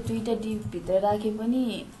हामीले यो दुईटा डिपभित्र राखे पनि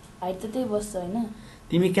हाइट त त्यही बस्छ होइन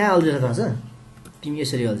तिमी कहाँ अल्झिरहेको थाहा छ तिमी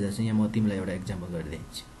यसरी अल्झिरहेको छ यहाँ म तिमीलाई एउटा एक्जाम्पल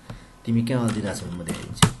गरिदिन्छु तिमी कहाँ अल्झिरहेको छ भने म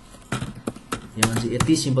देखाइदिन्छु यो मान्छे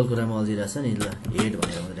यति सिम्पल कुरामा अल्झिरहेको छ नि ल हेड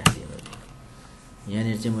भनेर मात्रै राखिदिएँ मैले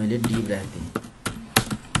यहाँनिर चाहिँ मैले डिप राखिदिएँ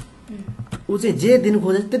ऊ चाहिँ जे दिनु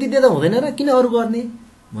खोजेछ त्यति दिँदा हुँदैन र किन अरू गर्ने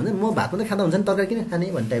भन्दा म भात मात्रै खाँदा हुन्छ नि तरकारी किन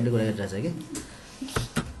खाने भन्ने टाइपले कुरा गरिरहेछ कि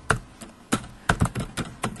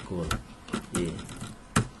कोल ए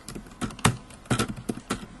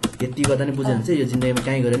यति गर्दा नि बुझ्यो भने चाहिँ यो जिन्दगीमा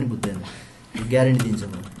कहीँ गएर नि बुझ्दैन ग्यारेन्टी दिन्छु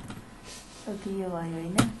म यो भयो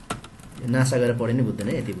होइन नासा गरेर पढे नि बुझ्दैन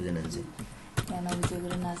यति बुझेन भने चाहिँ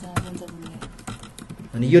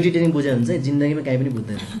अनि यो डिटेलिङ बुझ्यो भने चाहिँ जिन्दगीमा कहीँ पनि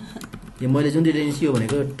बुझ्दैन यो मैले जुन डिटेलिङ यो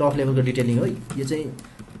भनेको टप लेभलको डिटेलिङ हो यो चाहिँ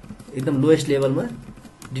एकदम लोएस्ट लेभलमा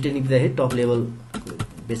डिटेलिङ दिँदाखेरि टप लेभल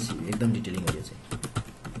बेसी एकदम डिटेलिङ हो यो चाहिँ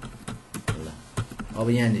ल अब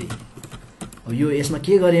यहाँनिर अब यो यसमा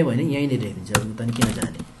के गरेँ भने यहीँनिर लेखिदिन्छ अब उता नि किन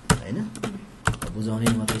जाने होइन बुझाउने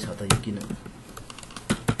मात्रै छ त यो किन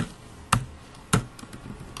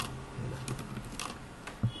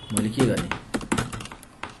मैले के गर्ने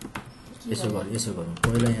यसो गरौँ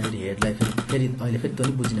पहिला यहाँनिर हेडलाई फेरि अहिले फेरि तँ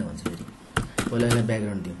नि बुझिन भन्छ फेरि पहिला यसलाई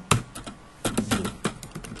ब्याकग्राउन्ड दिउँ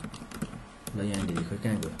ल यहाँनिर खोइ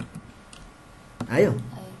कहाँ गयो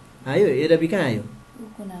आयो एरबी कहाँ आयो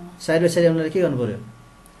साइड बाई साइड आउनलाई के गर्नु पर्यो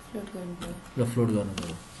ल फ्लोट गर्नु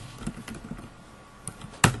पर्यो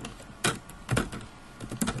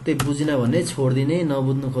त्यही बुझिन भने छोडिदिने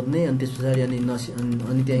नबुझ्नु खोज्ने अनि त्यस पछाडि अनि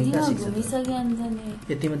अनि त्यहाँ कहाँ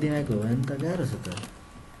सिक्छ यतिमा दिमाग हो भने त गाह्रो छ त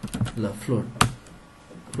ल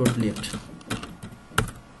फ्लोट लेफ्ट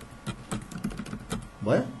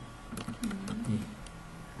भयो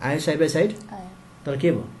आयो साइड बाई साइड तर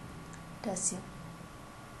के भयो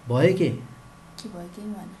भयो के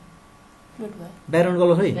ब्याकग्राउन्ड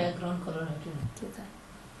कलर खोइ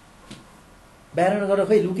ब्याकग्राउन्ड कलर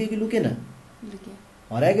खोइ लुक्यो कि लुकेन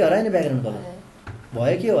हरायो कि हराएन ब्याकग्राउन्ड कलर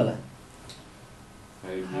भयो के होला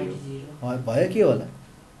भयो के होला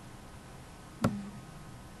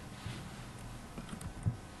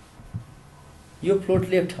यो फ्लोट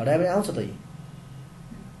लेफ्ट हटायो भने आउँछ त यो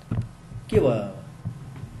के भयो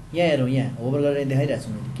यहाँ हेरौँ यहाँ होभर गरेर देखाइरहेको छु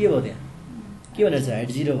मैले के भयो त्यहाँ के भनेर छ हाइट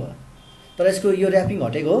 0 भयो तर यसको यो ऱ्यापिङ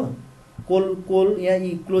हटेको हो कोल यहाँ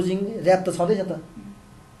यी क्लोजिङ ऱ्याप त छँदैछ त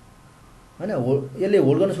होइन यसले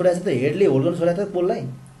होल्ड गर्न छोडाएको छ त हेडले होल्ड गर्न छोडाएको छ कोललाई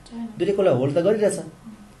दुईटै कोललाई होल्ड त गरिरहेछ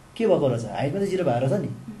के भएको रहेछ हाइटमा चाहिँ 0 भएको रहेछ नि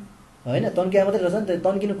हैन तन्किया मात्रै रहेछ नि त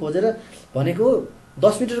तन्किनु खोजेर भनेको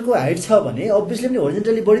 10 मिटरको हाइट छ भने अभियसली पनि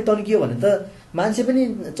होरिजेन्टली बढी तन्कियो भने त मान्छे पनि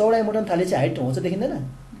चौडाइ मोटाउन थालेपछि हाइट हुन्छ देखिँदैन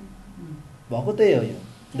भएको त्यही हो यो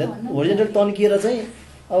होरिजेन्टली तन्किएर चाहिँ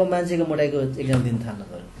अब मान्छेको मोटाइको एक्जाम दिन थाल्नु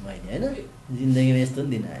पर्यो मैले हैन जिन्दगीमा यस्तो नि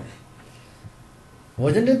दिन आयो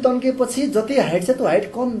होरिजेन्टली तन्किएपछि जति हाइट छ त्यो हाइट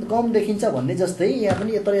कम देखिन्छ भन्ने जस्तै यहाँ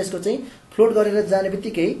पनि तर यसको चाहिँ फ्लोट गरेर जाने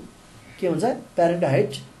बित्तिकै के हुन्छ प्यारेन्टको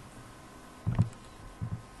हाइट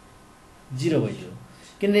 0 भइयो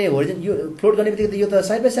किनभने होरिजेन्ट यो फ्लोट गर्ने बित्तिकै यो त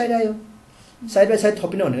साइड बाइ साइड आयो साइड बाइ साइड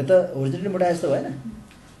थपिनु भनेको त होरिजेन्टली मोटाए जस्तो भएन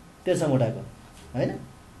त्यसमा मोटाएको हैन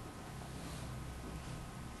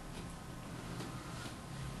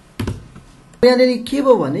यहाँनिर के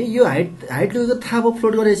भयो भने यो हाइट लगेको थाहा भयो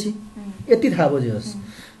फ्लोट गरेपछि यति थाहा भयो जस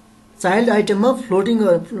चाइल्ड आइटममा फ्लोटिङ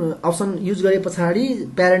अप्सन युज गरे पछाडि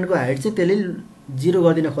प्यारेन्टको हाइट चाहिँ त्यसले 0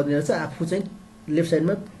 गरिदिन खोज्ने रहेछ आफू चाहिँ लेफ्ट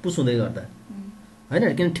साइडमा पुस हुँदै गर्दा हैन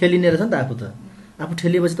किन ठेलिने रहेछ नि त आफू त आफू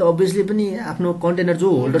ठेलिएपछि त अभियसली पनि आफ्नो कन्टेनर जो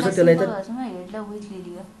होल्डर छ त्यसलाई त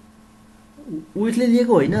विथले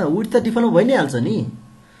लिएको होइन विथ त डिफल्टमा भइ नै हाल्छ नि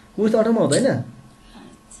विथ अटोमा हुँदैन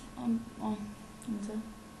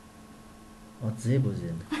अझै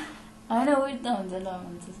बुझेन हैन विथ त हुन्छ ल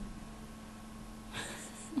हुन्छ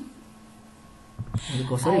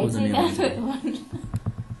कसरी बुझ्ने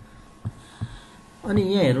अनि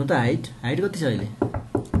यहाँ हेर्नु त हाइट कति छ अहिले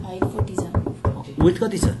हाइट 40 छ विथ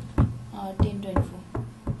कति छ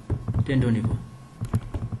 1024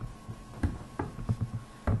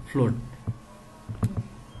 फ्लोट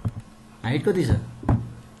हाइट कति छ 0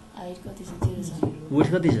 छ विथ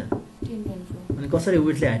कति छ 1024 अनि कसरी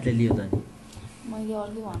विथले हाइटले लियो त अनि मैले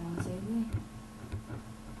अर्कै भन्नु चाहिँ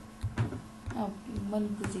मैले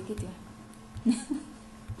बुझेँ के त्यो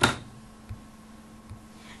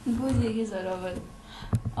बुझेँ कि सर अब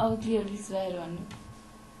क्लियर रिसाएर भन्नु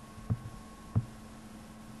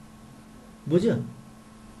बुझ्यो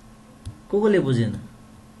कोले बुझेन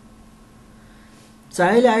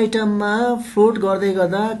चाइल्ड आइटममा फ्लोट गर्दै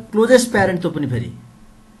गर्दा क्लोजेस्ट प्यारेन्ट त पनि फेरि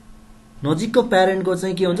नजिकको प्यारेन्टको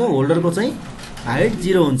चाहिँ के हुन्छ होल्डरको चाहिँ हाइट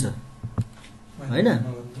 0 हुन्छ हैन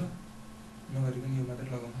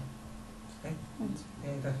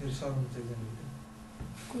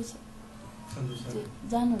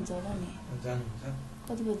जानुहुन्छ होला नि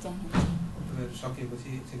कति बजे जानुहुन्छ सकेपछि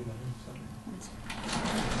एकचोटि भन्नु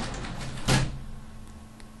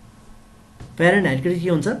प्यारेन्ट हाइट के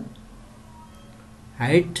हुन्छ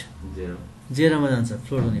हाइट 0 मा जान्छ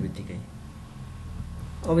फ्लोट हुने बित्तिकै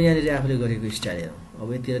अब यहाँनिर आफूले गरेको स्टाइल हेरौँ अब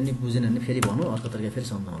यतिर नि बुझेन भने फेरि भनौँ अर्को तरिका फेरि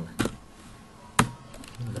सम्झाउँ होला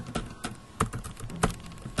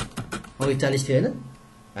अब 40 थियो हैन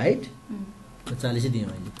हाइट 40 दियौँ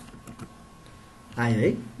अहिले आयो है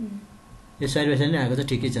यो साइड बाइ साइड नै आएको छ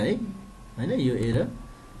ठिकै छ है हैन यो ए र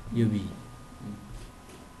यो बी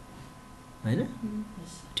हैन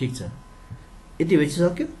ठिक छ यति भइसक्यो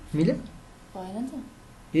सक्यो मिल्यो भएन त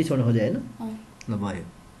यही छोड्न खोजे हैन ल भयो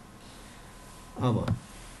अब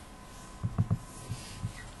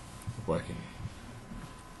पर्खे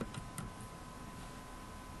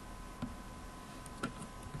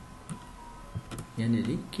यहाँनिर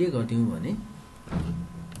के गर्थ्यौँ भने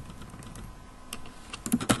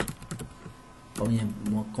अब यहाँ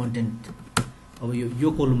म कन्टेन्ट अब यो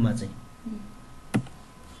कोलममा चाहिँ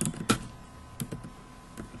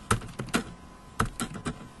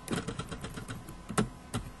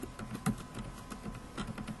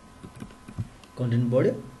कन्टेन्ट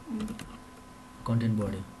बढ्यो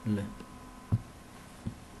ल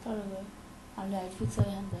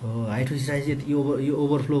हाइट फिक्स यो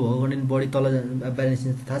ओभरफ्लो भयो कन्टेन्ट बढी तल ब्यालेन्स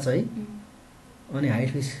थाहा छ है अनि हाइट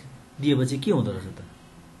फिक्स दिएपछि के हुँदो रहेछ त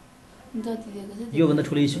योभन्दा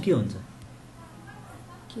ठुलो इस्यु के हुन्छ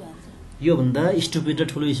योभन्दा स्टुपिड र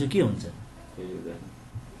ठुलो इस्यु के हुन्छ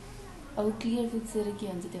अब क्लियर फिक्स के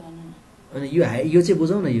हुन्छ त्यो भन्नु न अनि यो चाहिँ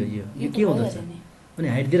बुझाउ न यो के हुँदो रहेछ अनि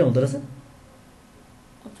हाइट दिएर हुँदो रहेछ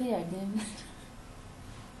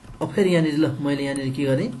अब फेरि यहाँनिर ल मैले यहाँनिर के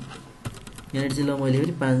गरेँ यहाँनिर चाहिँ ल मैले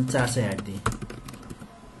फेरि 400 हाइट दिएँ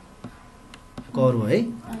कभर भयो है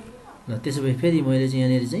ल त्यसो भए फेरि मैले चाहिँ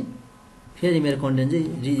यहाँनिर चाहिँ फेरि मेरो कन्टेन्ट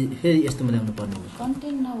चाहिँ फेरि यस्तोमा ल्याउनु पर्ने हो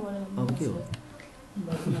अब के हो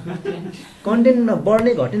कन्टेन्ट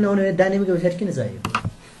नबढ्ने घट्ने नहुने डाइनामिक वेबसाइट किन चाहियो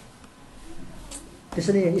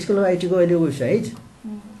त्यसरी स्कुल अफ आइटीको अहिले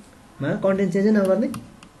वेबसाइटमा कन्टेन्ट चेन्जै नगर्ने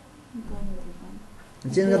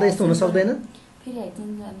चेन्ज गर्दा यस्तो हुन सक्दैन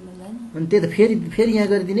अनि त्यही त फेरि यहाँ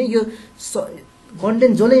गरिदिने यो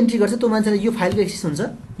कन्टेन्ट जसले इन्ट्री गर्छ त्यो मान्छेलाई यो फाइलको एक्सेस हुन्छ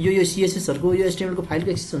यो सिएसएसहरूको यो एचटिएमएलको फाइलको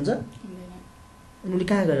एक्सेस हुन्छ अनि उसले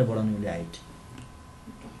कहाँ गएर बढाउने उसले हाइट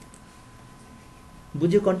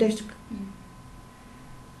बुझ्यो कन्टेक्स्ट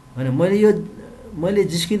हैन मैले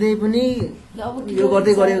जिस्किँदै पनि अब के यो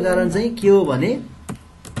गर्दै गर्नु गरेको कारण चाहिँ के हो भने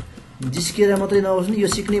जिस्किएर मात्रै नबस्नु यो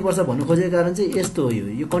सिक्नै पर्छ भन्नु खोजेको कारण चाहिँ यस्तो हो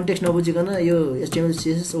यो कन्टेक्स्ट नबुझिकन यो HTML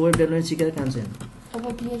CSS वेब डेभलपमेन्ट सिकेर काम छैन। अब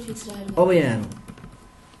क्लियर फिक्स राखेर अब यहाँ हेर्नु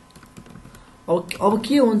अब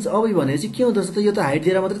के हुन्छ अब भनेपछि के हुँदो रहेछ त यो त हाइट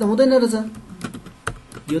दिएर मात्रै त हुँदैन रहेछ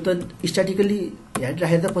यो त स्ट्याटिकली हाइट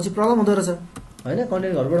राखेर त पछि प्रब्लम हुँदो रहेछ हैन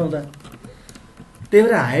कन्टेन्ट घरबाट हुँदा त्यही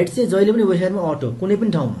भएर हाइट चाहिँ जहिले पनि वेबसाइटमा अटो कुनै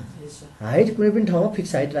पनि ठाउँमा हाइट कुनै पनि ठाउँमा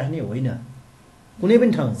फिक्स हाइट राख्ने होइन कुनै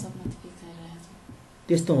पनि ठाउँमा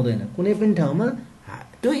त्यस्तो हुँदैन कुनै पनि ठाउँमा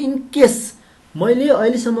त्यो इन केस मैले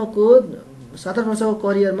अहिलेसम्मको 7-8 वर्षको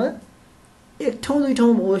करियरमा एक ठाउँ दुई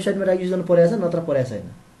ठाउँ वेबसाइटमा युज गर्नु परेको छ नत्र परेको छैन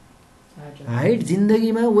हाइट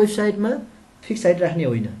जिन्दगीमा वेबसाइटमा फिक्स हाइट राख्ने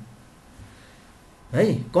होइन है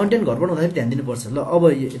कन्टेन्ट घरबाट हुँदाखेरि ध्यान दिनुपर्छ ल अब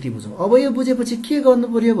यति बुझौँ अब यो बुझेपछि के गर्नु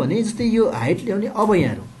पर्यो भने जस्तै यो हाइट ल्याउने अब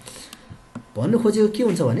यहाँहरू भन्नु खोजेको के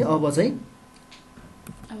हुन्छ भने अब चाहिँ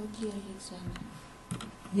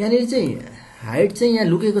यहाँनिर चाहिँ हाइट चाहिँ यहाँ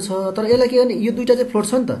लुकेको छ तर यसलाई के गर्ने यो दुईटा चाहिँ फ्लोट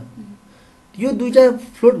छ नि त यो दुईटा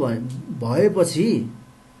फ्लोट भएपछि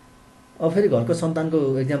अब फेरि घरको सन्तानको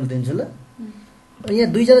एक्जाम्पल दिन्छु ल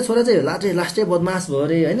यहाँ दुईजना छोरा चाहिँ लास्टै बदमास भयो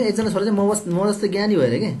अरे होइन एकजना छोरा चाहिँ म जस्तो ज्ञानी भयो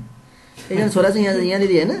अरे क्या एकजना छोरा चाहिँ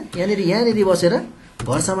यहाँनिर होइन यहाँनिर बसेर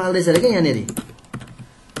घर सम्हाल्दैछ अरे क्या यहाँनिर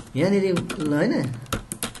होइन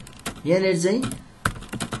यहाँनिर चाहिँ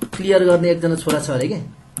क्लियर गर्ने एकजना छोरा छ अरे क्या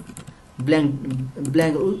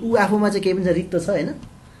ब्ल्याङ्क ऊ आफूमा चाहिँ केही पनि छ रिक्त छ होइन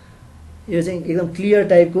यो चाहिँ एकदम क्लियर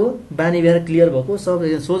टाइपको बानी भएर क्लियर भएको सब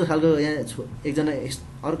सोझो खालको यहाँ एकजना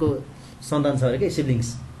अर्को सन्तान छ अरे क्या सिब्लिङ्स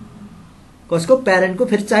कसको प्यारेन्टको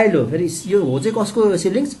फेरि चाइल्ड हो फेरि यो हो चाहिँ कसको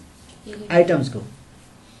सिब्लिङ्स आइटम्सको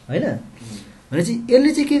होइन भनेपछि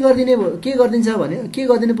यसले चाहिँ के गरिदिन्छ भने के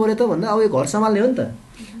गरिदिनु पर्यो त भन्दा अब यो घर सम्हाल्ने हो नि त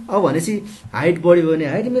अब भनेपछि हाइट बढी भयो भने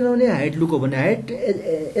हाइट मिलाउने हाइट लुको भने हाइट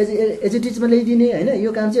एज इट इजमा ल्याइदिने होइन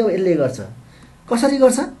यो काम चाहिँ अब यसले गर्छ कसरी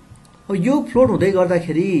गर्छ अब यो फ्लोट हुँदै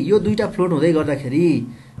गर्दाखेरि यो दुईटा फ्लोट हुँदै गर्दाखेरि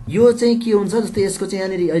यो चाहिँ के हुन्छ जस्तै यसको चाहिँ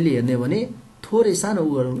यहाँनिर अहिले हेर्ने भने थोरै सानो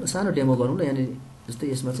सानो डेमो गरौँ ल यहाँनिर जस्तै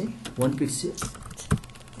यसमा चाहिँ 1 पिक्सल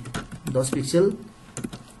 10 पिक्सल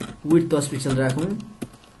विड्थ 10 पिक्सल राखौँ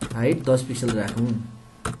हाइट 10 पिक्सल राखौँ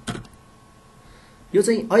यो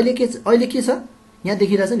चाहिँ अहिले के छ यहाँ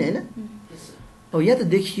देखिरहेछ नि होइन अब यहाँ त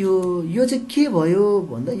देखियो यो चाहिँ के भयो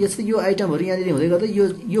भन्दा यस्तै यो आइटमहरू यहाँनिर हुँदै गर्दा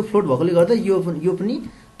यो फ्लोट भएकोले गर्दा यो पनि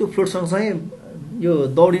त्यो फ्लोट सँगसँगै यो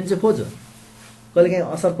दौडिनु चाहिँ खोज्यो कहिले काहीँ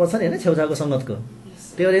असर पर्छ नि होइन छेउछाउको सङ्गतको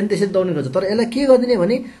त्यही भएर त्यसरी दौड्नु खोज्छ तर यसलाई के गरिदिने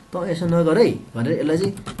भने त यसो नगर है भनेर यसलाई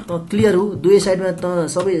चाहिँ त क्लियर हो दुवै साइडमा त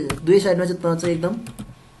सबै दुवै साइडमा चाहिँ त चाहिँ एकदम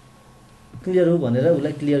क्लियर हो भनेर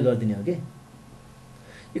उसलाई क्लियर गरिदिने हो कि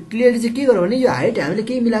यो क्लियरली चाहिँ के गर्यो भने यो हाइट हामीले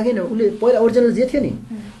केही मिलाएन उसले पहिला ओरिजिनल जे थियो नि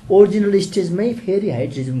ओरिजिनल स्टेजमै फेरि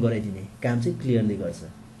हाइट रिज्युम गराइदिने काम चाहिँ क्लियरली गर्छ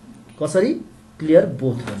कसरी क्लियर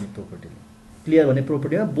बोथ भन्ने प्रोपर्टीले क्लियर भन्ने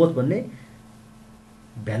प्रोपर्टीमा बोथ भन्ने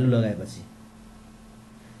भ्यालु लगाएपछि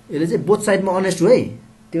यसले चाहिँ बोथ साइडमा अनेस्ट हो है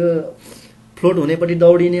त्यो फ्लोट हुनेपट्टि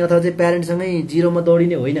दौडिने अथवा चाहिँ प्यारेन्टसँगै जिरोमा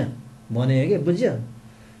दौडिने होइन भने हो कि बुझ्यो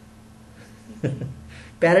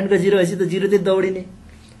प्यारेन्टको जिरो भएपछि त जिरोतिर दौडिने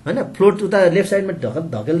होइन फ्लोट उता लेफ्ट साइडमा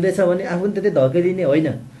धकेल्दैछ भने आफू पनि त्यतै धकेलिने होइन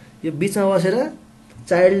यो बिचमा बसेर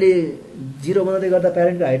चाइल्डले जिरो बनाउँदै गर्दा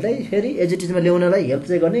प्यारेन्टको हाइटलाई फेरि एजिटिजमा ल्याउनलाई हेल्प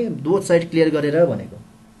चाहिँ गर्ने बोथ साइड क्लियर गरेर भनेको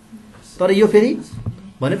तर यो फेरि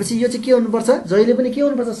भनेपछि यो चाहिँ के हुनुपर्छ जहिले पनि के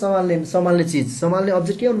हुनुपर्छ सम्हाल्ने चिज सम्हाल्ने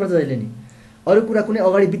अब्जेक्ट के हुनुपर्छ जहिले नि अरू कुरा कुनै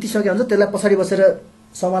अगाडि बितिसकेको हुन्छ त्यसलाई पछाडि बसेर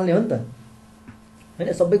सम्हाल्ने हो नि त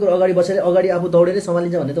होइन सबै कुरो अगाडि बसेर अगाडि आफू दौडेरै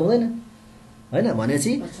सम्हालिन्छ भन्ने त हुँदैन होइन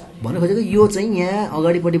भनेपछि भन्नु खोजेको यो चाहिँ यहाँ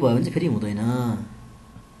अगाडिपट्टि भयो भने चाहिँ फेरि हुँदैन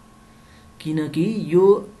किनकि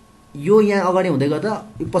यो यहाँ अगाडि हुँदै गर्दा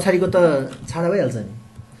पछाडिको त छाडा भइहाल्छ नि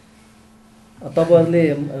तपाईँहरूले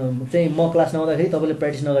चाहिँ म क्लास नआउँदाखेरि तपाईँले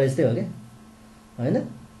प्र्याक्टिस नगरे जस्तै हो क्या होइन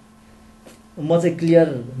म चाहिँ क्लियर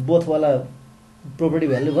बोथवाला प्रोपर्टी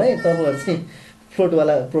भ्यालु भएँ तपाईँहरू चाहिँ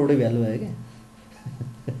फ्लोटवाला प्रोपर्टी भ्यालु भयो क्या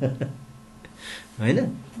होइन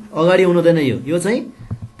अगाडि हुनुहुँदैन यो चाहिँ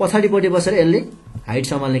पछाडिपट्टि बसेर यसले हाइट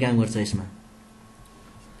सम्हाल्ने काम गर्छ यसमा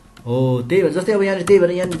हो त्यही भएर जस्तै अब यहाँनिर त्यही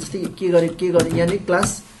भएर यहाँनिर जस्तै के गरे यहाँनिर क्लास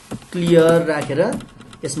क्लियर राखेर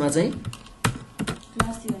यसमा चाहिँ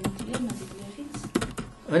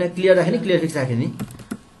होइन क्लियर राख्ने क्लियर फिक्स राख्ने नि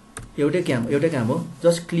एउटै काम हो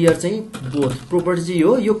जस्ट क्लियर चाहिँ बोथ प्रोपर्टी चाहिँ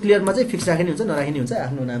हो यो क्लियरमा चाहिँ फिक्स राख्ने हुन्छ नराख्ने हुन्छ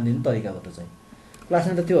आफ्नो नाम दिने तरिकाबाट चाहिँ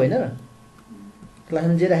क्लासमा त त्यो होइन र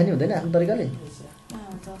क्लासमा जे राख्ने हुँदैन आफ्नो तरिकाले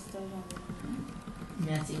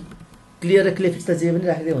क्लियर र क्लियर फिक्स त जे पनि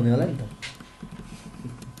राख्दै हुने होला नि त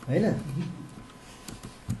होइन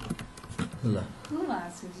ल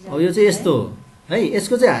अब यो चाहिँ यस्तो हो है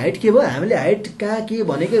यसको चाहिँ हाइट के भयो हामीले हाइट कहाँ के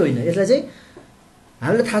भनेकै होइन यसलाई चाहिँ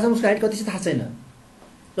हामीलाई थाहा छ उसको हाइट कति छ थाहा छैन।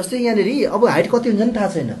 जस्तै यहाँनिर अब हाइट कति हुन्छ नि थाहा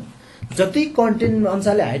छैन। जति कन्टेन्ट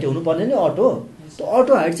अनुसारले हाइट हुनुपर्ने नि अटो, त्यो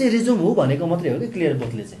अटो हाइट चाहिँ रिज्युम हो भनेको मात्रै हो कि क्लियर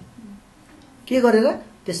बोथले चाहिँ के गरेर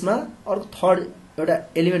त्यसमा अर्को थर्ड एउटा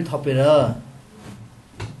एलिमेन्ट थपेर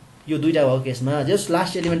यो दुईटा भएको केसमा जस्ट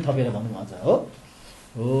लास्ट एलिमेन्ट थपेर भन्नु अझ हो।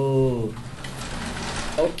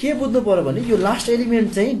 अब के बुझ्नु पर्यो भने यो लास्ट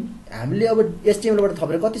एलिमेन्ट चाहिँ हामीले अब HTML-बाट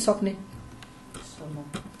थपेर कति सक्ने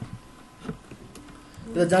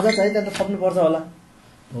त्यो जहाँ जहाँ चाहियो त्यहाँ त थप्नुपर्छ होला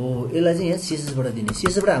हो। यसलाई चाहिँ यहाँ CSS-बाट दिने।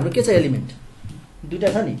 CSS-बाट हाम्रो के छ एलिमेन्ट दुईटा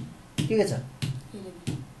छ नि के छ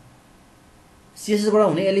CSS-बाट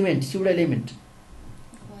हुने एलिमेन्ट स्युड एलिमेन्ट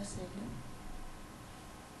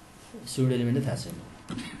नै थाहा छैन।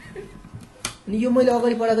 अनि यो मैले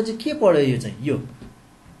अगाडि पढाएको चाहिँ के पढ्यो यो चाहिँ यो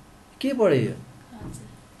के पढ्यो यो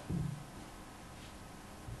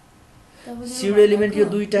स्युड एलिमेन्ट यो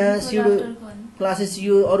दुईटा स्युड क्लासेस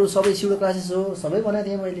यो अरू सबै स्युड क्लासेस हो सबै बनाएको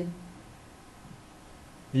थिएँ मैले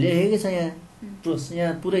लेखेकै छ यहाँ प्रुफ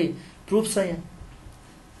यहाँ पुरै प्रुफ छ यहाँ।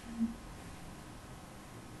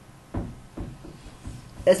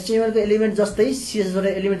 HTML को एलिमेन्ट जस्तै CSS-बाट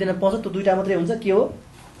एलिमेन्ट दिन पाउँछ त्यो दुईटा मात्रै हुन्छ के हो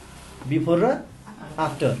बिफोर र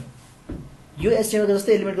आफ्टर। यो HTML को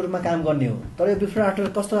जस्तै एलिमेन्टको रूपमा काम गर्ने हो। तर यो बिफोर आफ्टर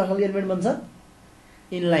कस्तो खालको एलिमेन्ट बन्छ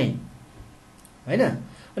इनलाइन हैन।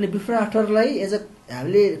 अनि बिफोर आफ्टरलाई एज अ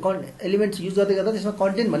हामीले एलिमेन्ट युज गर्दै गर्दा त्यसमा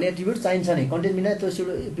कन्टेन्ट भन्ने एट्रिब्युट चाहिन्छ नि। कन्टेन्ट बिना त्यो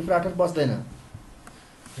बिफोर आफ्टर बस्दैन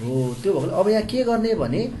हो। त्यो भएको अब यहाँ के गर्ने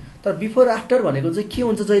भने तर बिफोर आफ्टर भनेको चाहिँ के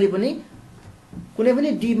हुन्छ जहिले पनि कुनै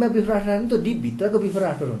पनि डिपमा बिफोर आफ्टर हाल्नु त्यो डिप भित्रको बिफोर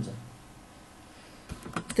आफ्टर हुन्छ।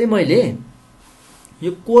 त्यही मैले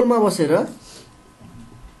यो कोलमा बसेर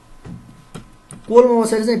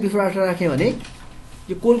चाहिँ बिफोर आफ्टर राखेँ भने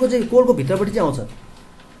यो कोलको भित्रपट्टि चाहिँ आउँछ।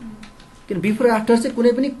 किन बिफोर आफ्टर चाहिँ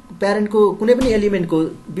कुनै पनि प्यारेन्टको कुनै पनि एलिमेन्टको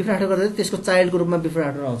बिफोर आफ्टर गर्दा त्यसको चाइल्डको रूपमा बिफोर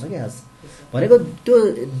आफ्टर आउँछ क्या भनेको त्यो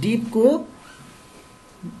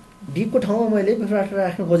डिपको ठाउँमा मैले बिफोर आफ्टर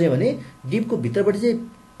राख्न खोजेँ भने डिपको भित्रपट्टि चाहिँ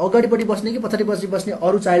अगाडिपट्टि बस्ने कि पछाडिपट्टि बस्ने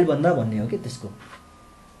अरू चाइल्ड भन्दा भन्ने हो कि त्यसको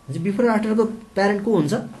बिफोर आफ्टरको प्यारेन्ट को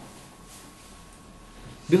हुन्छ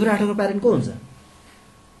बिफोर आफ्टरको प्यारेन्ट को हुन्छ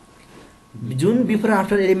जुन बिफोर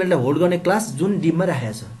आफ्टर एलिमेन्टलाई होल्ड गर्ने क्लास जुन डिपमा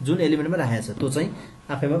राखेको छ जुन एलिमेन्टमा राखेको छ त्यो चाहिँ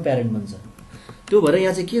आफैमा प्यारेन्ट बन्छ। त्यो भएर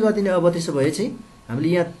यहाँ चाहिँ के गरिदिने अब त्यसो भए चाहिँ हामीले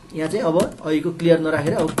यहाँ चाहिँ अब अहिलेको क्लियर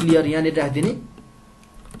नराखेर अब क्लियर यहाँनिर राखिदिने।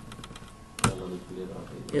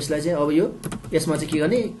 यसलाई चाहिँ अब यो यसमा चाहिँ के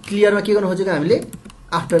गर्ने क्लियरमा के गर्न खोजेको हामीले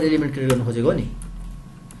आफ्टर एलिमेन्ट क्रिएट गर्न खोजेको नि।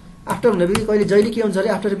 आफ्टर भनेपछि कहिले जहिले के हुन्छ अरे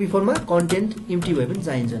आफ्टर बिफोरमा कन्टेन्ट इम्टी भए पनि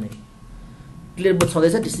चाहिन्छ नै। क्लियर बोथ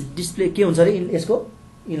छँदैछ डिस्प्ले के हुन्छ अरे यसको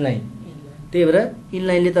इनलाइन। त्यही भएर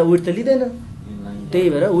इनलाइनले त विड्थ त लिँदैन त्यही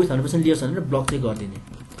भएर विड्थ 100% लियोस् भनेर ब्लक चाहिँ गरिदिने।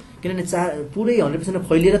 किनभने पुरै 100%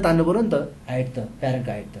 फैलिएर तान्नु पर्यो नि त हाइट त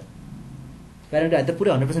प्यारेन्टको हाइट त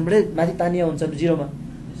पुरै 100%बाटै माथि तानिया हुन्छ 0मा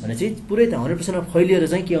भनेपछि पुरै 100% फैलिएर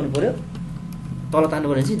चाहिँ के आउनु पर्यो तल तान्नु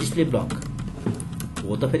पर्यो भने चाहिँ डिस्प्ले ब्लक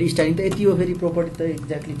हो। त फेरि स्टाइलिङ त यति हो फेरि प्रोपर्टी त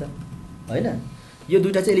एक्ज्याक्टली त हैन। यो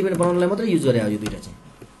दुईटा चाहिँ एलिमेन्ट बनाउनलाई मात्रै युज गरे हो यो दुईटा चाहिँ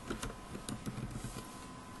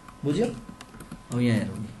बुझ्यो। अब यहाँ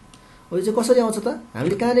हेरौँ अब यो चाहिँ कसरी आउँछ त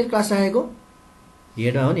हामीले कहाँनिर क्लास राखेको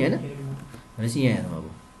हेडमा हो नि हैन भनेपछि यहाँ हेरौँ अब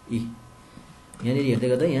यहाँनिर हेर्दै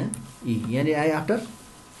गर्दा यहाँनिर आयो आफ्टर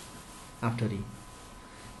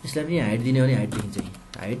यसलाई पनि हाइट दिने हो भने हाइट देखिन्छ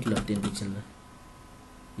हाइट ल 10 पिक्सल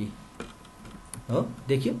ल हो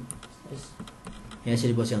देखियो यहाँ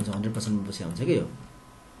यसरी बसी आउँछ 100% बसी आउँछ के यो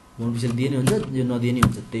 1 पिक्सल दिए नि हुन्छ यो नदिए नि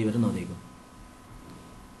हुन्छ त्यही भएर नदिएको।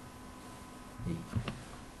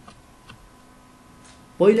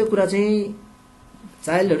 पहिलो कुरा चाहिँ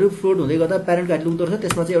चाइल्डहरु फ्लोट हुँदै गर्दा प्यारेन्टको हाइट लुक्दो रहेछ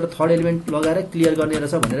त्यसमा चाहिँ एउटा थर्ड एलिमेन्ट लगाएर क्लियर गर्ने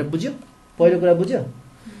रहेछ भनेर बुझ्यो। पहिलो कुरा बुझ्यो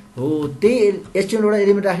हो। त्यही HTML-बाट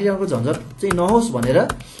एलिमेन्ट राखिरहेको झन्झट चाहिँ नहोस् भनेर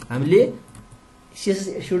हामीले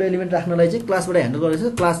CSS स्युड एलिमेन्ट राख्नलाई चाहिँ क्लासबाट ह्यान्डल गरेछ।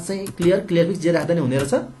 क्लास चाहिँ क्लियर फिक्स जे राख्दा नि हुने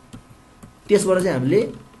रहेछ। त्यसबाट चाहिँ हामीले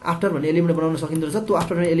आफ्टर भन्ने एलिमेन्ट बनाउन सकिँदो रहेछ। त्यो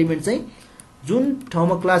आफ्टर भन्ने एलिमेन्ट चाहिँ जुन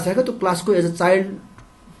ठाउँमा क्लास राख्यो त्यो क्लासको एज अ चाइल्ड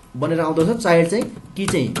बनेर आउँदो रहेछ। चाइल्ड चाहिँ की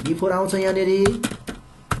चाहिँ बिफोर आउँछ यहाँनिर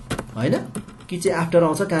हैन कि चाहिँ आफ्टर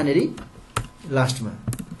आउँछ कहाँनिर लास्टमा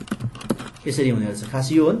यसरी हुने रहेछ।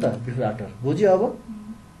 खास यो हो नि त बिफोर आफ्टर बुझ्यो अब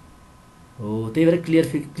हो। त्यही भएर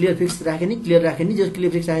क्लियर फिक्स राखे नि क्लियर राखे नि जो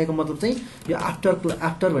क्लियर फिक्स राखेको मतलब चाहिँ यो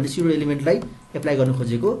आफ्टर भन्ने स्युड एलिमेन्टलाई एप्लाई गर्न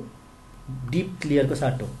खोजेको डिप क्लियरको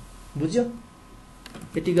साटो बुझ्यो।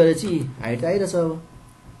 यति गरेपछि हाइट आइरहेछ अब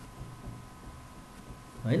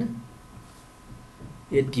हैन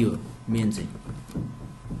यति हो मेन चाहिँ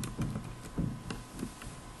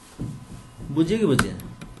बुझ्यो कि बुझेन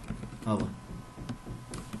अब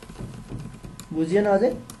बुझिएन अझै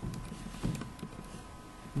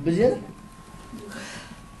बुझिएन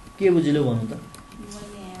के बुझिलो भन्नु त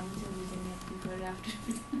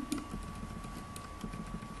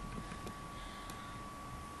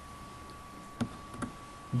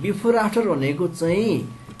बिफोर आफ्टर भनेको चाहिँ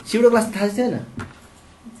स्युडो क्लास थाहा छैन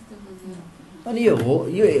अनि यो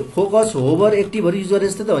फोकस होभर एक्टिभहरु युज गरेर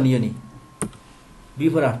जस्तै त हो नि यो नि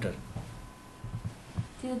बिफोर आफ्टर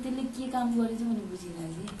त्यसले के काम गरेछ भने बुझिन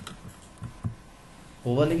नि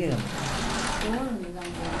होभरले के काम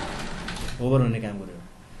होभर हुने काम गर्यो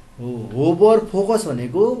हो होभर फोकस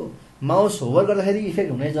भनेको माउस होभर गर्दाखेरि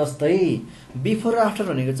इफेक्ट हुने जस्तै बिफोर आफ्टर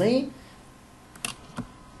भनेको चाहिँ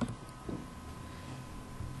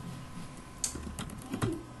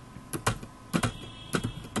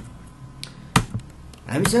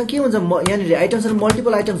हामीसँग के हुन्छ यहाँनिर आइटम्स र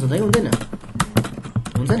मल्टिपल आइटम्स हुन्छ कि हुँदैन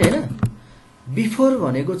हुन्छ नि हैन बिफोर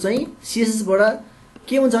भनेको चाहिँ सीएसएस बाट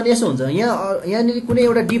के हुन्छ भने यसो हुन्छ यहाँनिर कुनै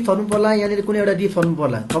एउटा डिफ थप्नु पर्ला यहाँनिर कुनै एउटा डिफ थप्नु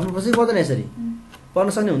पर्ला थप्नुपर्छ कि पर्दैन यसरी पर्न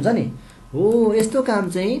सक्ने हुन्छ नि हो यस्तो काम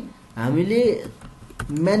चाहिँ हामीले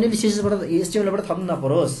म्यानुअली सीएसएस बाट एचटीएमएल बाट थप्नु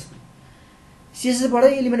नपरोस् सीएसएस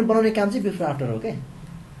बाटै एलिमेन्ट बनाउने काम चाहिँ बिफोर आफ्टर हो के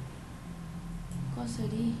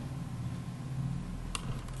कसरी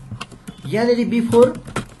यहाँनिर बिफोर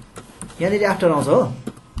यहाँनिर आफ्टर आउँछ हो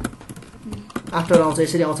आफ्टर आउँछ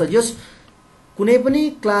यसरी आउँछ जस कुनै पनि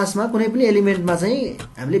क्लासमा कुनै पनि एलिमेन्टमा चाहिँ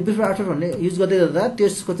हामीले बिफोर आफ्टर भन्ने युज गर्दै गर्दा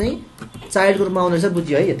त्यसको चाहिँ चाइल्डको रूपमा आउने रहेछ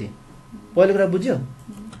बुझ्यो है यति पहिलो कुरा बुझ्यो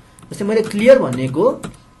जस्तै मैले क्लियर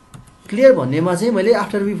भन्नेमा चाहिँ मैले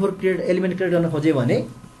after before create element create गर्न खोजेँ भने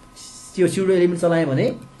त्यो स्युडो एलिमेन्ट चलाएँ भने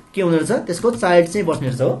के हुने रहेछ त्यसको चाइल्ड चाहिँ बस्ने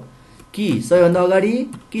रहेछ हो कि सबैभन्दा अगाडि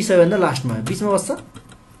कि सबैभन्दा लास्टमा बिचमा बस्छ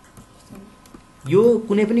यो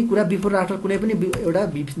कुनै पनि कुरा बिफोर आफ्टर कुनै पनि एउटा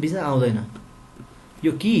बिचमा आउँदैन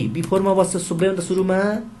यो कि बिफोरमा बस्छ सबैभन्दा सुरुमा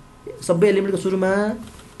सबै एलिमेन्टको सुरुमा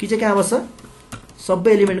कि चाहिँ कहाँ बस्छ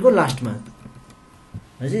सबै एलिमेन्टको लास्टमा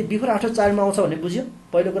भनेपछि बिफोर आफ्टर चाइल्डमा आउँछ भन्ने बुझ्यो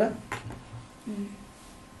पहिलो कुरा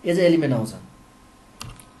एज अ एलिमेन्ट आउँछ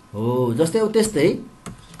हो जस्तै अब त्यस्तै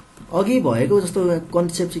अघि भएको जस्तो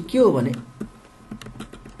कन्सेप्ट चाहिँ के हो भने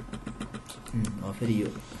फेरि यो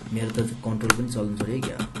मेरो त कन्ट्रोल पनि चल्नु छोड्यो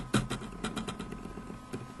क्या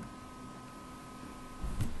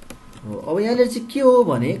अब यहाँनिर चाहिँ के हो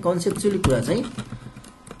भने कन्सेप्चुअली कुरा चाहिँ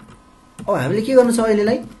अब हामीले के गर्नु छ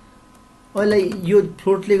अहिले यो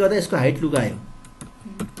फ्लोटले गर्दा यसको हाइट लुगायो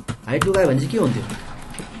भने चाहिँ के हुन्थ्यो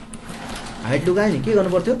हाइट लुगायो नि के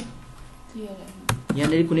गर्नु पर्थ्यो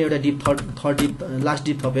यहाँनिर कुनै एउटा deep third deep last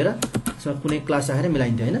deep थपेर यसमा कुनै क्लास राखेर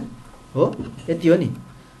मिलाइन्थ्यो हैन हो यति हो नि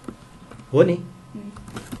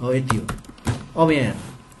हो यति हो अब यहाँ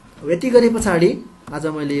अब यति गरे पछाडि आज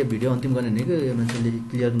मैले यो भिडियो अन्तिम गर्ने भनेको यो मान्छेले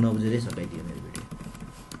क्लियर नबुझेरै सकाइदियो मेरो भिडियो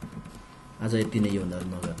आज यति नै यो भन्दा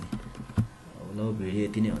नगर्ने अब ल भिडियो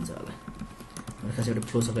यति नै हुन्छ होला मैले खास एउटा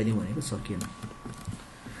फ्लो सकाइदिउँ भनेको सकिएन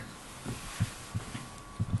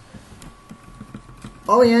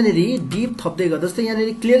अब यहाँनिर डिप थप्दै गर्दा जस्तै यहाँनिर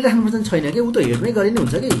क्लियर राख्नुपर्छ छैन कि उ त हेडमै गरे नि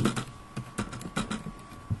हुन्छ कि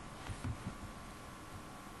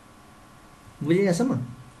बुझ्यो यहाँसम्म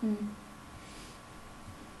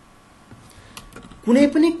कुनै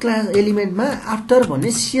पनि क्लास एलिमेन्टमा आफ्टर भन्ने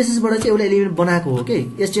सीएसएस बाट चाहिँ एउटा एलिमेन्ट बनाएको हो के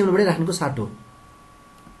एचटीएमएल बाटै राख्नुको साटो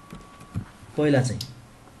पहिला चाहिँ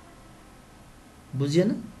बुझिएन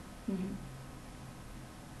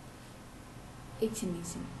एकछिन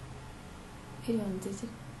फेरि भन्नुहुन्छ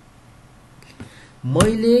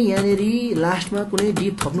मैले यहाँनिर लास्टमा कुनै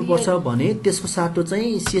डिप थप्नु पर्छ भने त्यसको साटो चाहिँ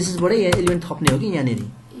सीएसएस बाटै एलिमेन्ट थप्ने हो कि यहाँनिर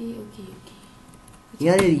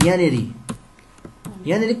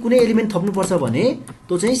यहाँनिर कुनै एलिमेन्ट थप्नु पर्छ भने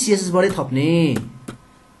त्यो चाहिँ सीएसएस बाटै थप्ने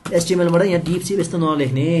एचटीएमएल बाट यहाँ डिप सिप यस्तो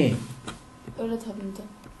नलेख्ने एउटा थप्नु त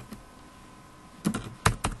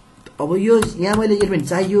अब यो यहाँ मैले एलिमेन्ट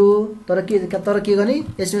चाहियो तर के गर्ने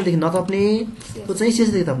एचटीएमएल देखि नथप्ने त्यो चाहिँ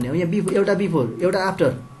सीएसएस देखि थप्ने अब यहाँ एउटा बिफोर एउटा आफ्टर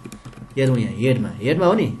हेरौँ यहाँ हेडमा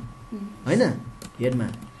हो नि हैन हेडमा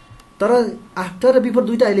तर आफ्टर र बिफोर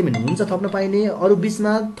दुईटा एलिमेन्ट हुन्छ थप्न पाइने अरु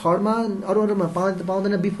बीचमा थर्डमा अरुमा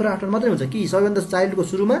पाउँदैन बिफोर आफ्टर मात्रै हुन्छ कि सबैभन्दा चाइल्डको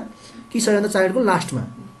सुरुमा कि सबैभन्दा चाइल्डको लास्टमा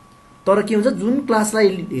तर के हुन्छ जुन क्लासलाई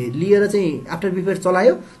लिएर चाहिँ आफ्टर बिफोर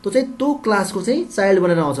चलायो त्यो चाहिँ त्यो क्लासको चाहिँ चाइल्ड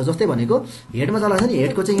बनेर आउँछ जस्तै भनेको हेडमा चलाएको छ नि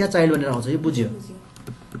हेडको चाहिँ यहाँ चाइल्ड बनेर आउँछ यो बुझ्यो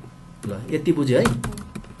ल यति बुझ्यो है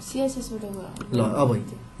सीएसएस बाट ल अब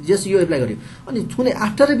जस यो एप्लाई गर्यो अनि कुनै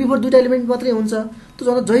आफ्टर र बिफोर दुईटा एलिमेन्ट मात्रै हुन्छ त्यो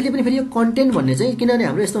जब जहिले पनि फेरि यो कन्टेन्ट भन्ने चाहिँ किनभने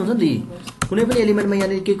हाम्रो यस्तो हुन्छ नि कुनै पनि एलिमेन्टमा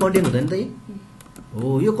यहाँनिर केही कन्टेन्ट हुँदैन त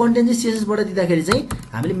हो यो कन्टेन्ट चाहिँ सीएसएस बाट दिँदाखेरि चाहिँ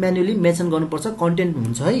हामीले म्यानुअली मेन्सन गर्नुपर्छ कन्टेन्ट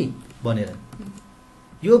हुन्छ है भनेर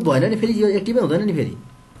यो भएन नि फेरि यो एक्टिभै हुँदैन नि फेरि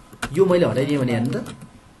यो मैले हटाइदिएँ भने हेर्नु त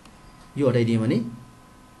यो हटाइदिएँ भने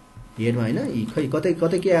हेडमा हैन खै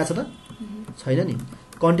कतै के आछ त छैन नि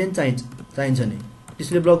कन्टेन्ट चाहिन्छ नि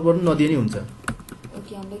डिस्प्ले ब्लक गर्नु नदिए नि हुन्छ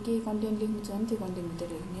ओके हामीले के कन्टेन्ट लेख्नु छ भने त्यो कन्टेन्ट भित्र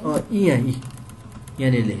लेख्ने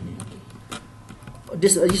यहाँनिर लेख्ने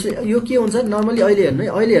यो के हुन्छ नर्मली अहिले हेर्नु है,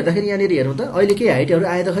 अहिले हेर्दाखेरि यहाँनिर हेर्नु त अहिले के हाइटहरू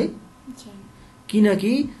आयो त खै,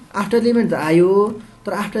 किनकि आफ्टर एलिमेन्ट त आयो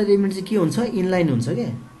तर आफ्टर एलिमेन्ट चाहिँ के हुन्छ इनलाइन हुन्छ के।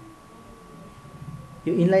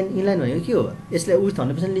 यो इनलाइन भनेको के हो, यसलाई विड्थ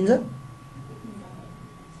 100% लिन्छ,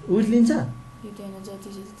 विड्थ लिन्छ,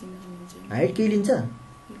 हाइट केही लिन्छ,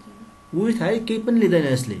 विड्थ हाइट केही पनि लिँदैन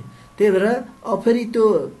यसले। त्यही भएर अब फेरि त्यो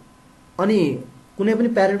अनि कुनै पनि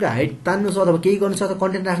प्यारेन्टको हाइट तान्नु छ अथवा केही गर्नु छ अथवा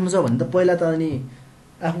कन्टेन्ट राख्नु छ भने त पहिला त अनि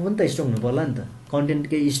आफू पनि त स्ट्रङ हुनु पर्ला नि त,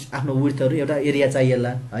 कन्टेन्टकै आफ्नो विड्थहरू एउटा एरिया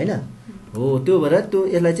चाहिएला होइन हो। त्यो भएर त्यो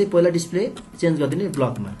यसलाई चाहिँ पहिला डिस्प्ले चेन्ज गरिदिने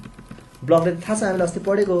ब्लकमा, ब्लकले थाहा छ हामीले अस्ति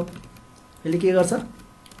पढेको, यसले के गर्छ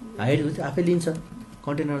हाइटहरू चाहिँ आफै लिन्छ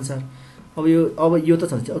कन्टेन्ट अनुसार। अब यो त छ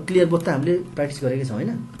क्लियर बोर्ड त हामीले प्र्याक्टिस गरेकै छौँ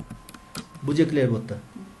होइन, बुझ्यो क्लियर बोर्ड त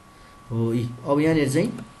हो। अब यहाँनिर चाहिँ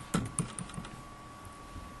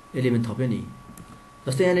एलिमेन्ट थप्यो नि,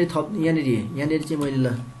 जस्तै यहाँनिर चाहिँ मैले ल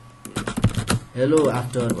हेलो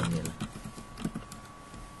आफ्टर भन्ने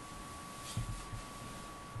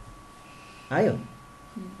आयो,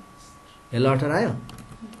 हेलो आफ्टर आयो,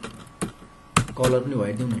 कलर पनि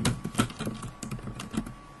व्हाइट दिउँ न,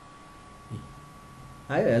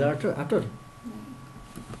 आयो हेलो आफ्टर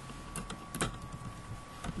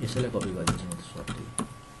यसैलाई कपी गरिदिन्छु म त सर्टै।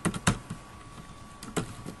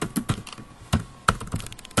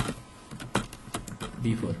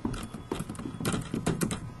 बिफोर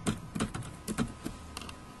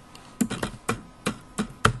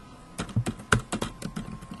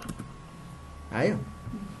आयो,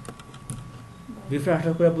 बिफोर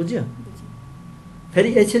आफ्टर कुरा बुझ्यो। फेरि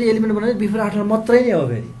यसरी एलिमेन्ट बनाउने बिफोर आफ्टर मात्रै नै हो।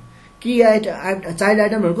 फेरि कि चाइल्ड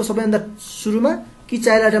आइटमहरूको सबैभन्दा सुरुमा कि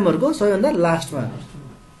चाइल्ड आइटमहरूको सबैभन्दा लास्टमा।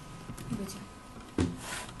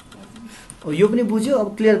 यो पनि बुझ्यो।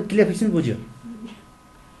 अब क्लियर फिक्स पनि बुझ्यो।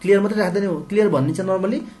 क्लियर मात्रै राख्दैन, क्लियर भन्ने चाहिँ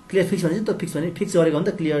नर्मली क्लियर फिक्स भने चाहिँ त फिक्स गरेको हो नि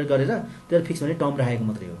त, क्लियर गरेर त्यसलाई फिक्स भन्ने टर्म राखेको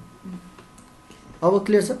मात्रै हो। अब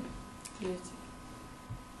क्लियर छ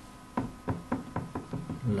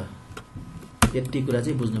ल, यति कुरा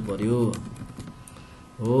चाहिँ बुझ्नु पर्यो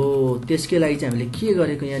हो। त्यसकै लागि चाहिँ हामीले के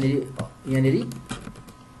गरेको यहाँनिर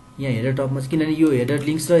यहाँ हेडर टपमा, किनभने यो हेडर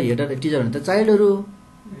लिङ्क्स र हेडर टिचर भने त चाइल्डहरू,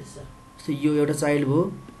 यो एउटा चाइल्ड भयो।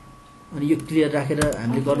 अनि यो क्लियर राखेर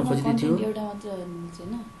हामीले गर्न खोजिदिएको थियो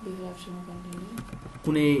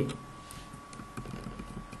कुनै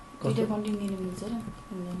कसरी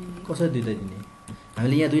दुईटा दिने,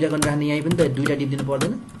 हामीले यहाँ दुईटा गर्न राख्ने, यहीँ पनि त दुईटा टिप दिनु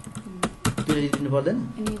पर्दैन,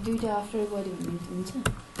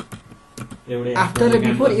 आफ्टर र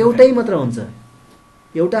बिफोर एउटै मात्र हुन्छ,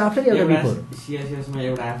 एउटा आफ्टर एउटा बिफोर। सीएसएस मा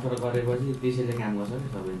एउटा आफ्टर गरेपछि त्यसैले काम गर्छ नि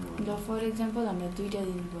सबैमा। फर एक्जाम्पल हामीले दुईटा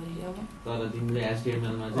दिनु पर्यो अब, तर तिमीले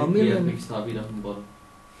एचटीएमएल मा चाहिँ क्लियर फिक्स थपिराख्नु पर्यो।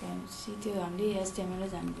 त्यो हामीले एचटीएमएल मा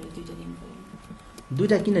जानु पर्यो, दुईटा दिनु पर्यो।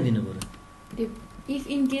 दुईटा किन दिनु पर्यो? त्यो इफ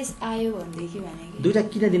इन केस आयो भनेदेखि भने कि दुईटा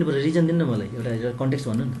किन दिनु पर्यो रिजन दिनु न मलाई, एउटा कन्टेक्स्ट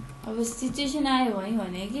भन्नु न। अब सिचुएसन आयो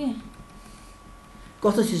भने कि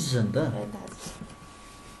कस्तो सिचुएसन त?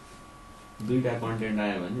 दुईटा कन्टेन्ट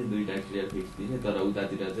आयो भने दुईटा क्लियर फिक्स दिने, तर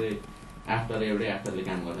उतातिर चाहिँ आफ्टर एउटै आफ्टरले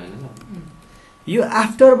काम गर्दैन ल। यो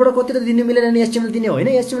आफ्टरबाट कति त दिनु मिलेन नि, एचटीएमएल दिने होइन।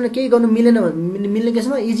 एचटीएमएल केही गर्नु मिलेन, मिल्ने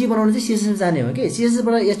केसमा इजी बनाउनु चाहिँ सीएसएस जाने हो कि,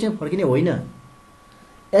 सीएसएसबाट एचटीएमएल फर्किने होइन।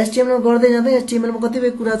 एचटीएमएल गर्दै जाँदा एचटीएमएलमा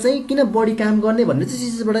कतिपय कुरा चाहिँ किन बढी काम गर्ने भन्ने चाहिँ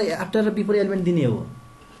सीएसएसबाट आफ्टर र बिफोर एलिमेन्ट दिने हो।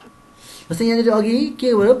 जस्तै यहाँनिर अघि के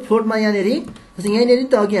भयो फ्लोटमा, यहाँनिर जस्तै यहाँनिर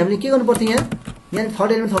त अघि हामीले के गर्नु पर्थ्यो, यहाँनिर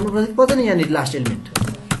थर्ड एलिमेन्ट थप्नु पर्छ नि, यहाँनिर लास्ट एलिमेन्ट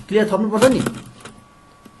क्लियर थप्नु पर्छ नि।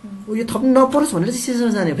 यो थप्नु नपरोस् भनेर चाहिँ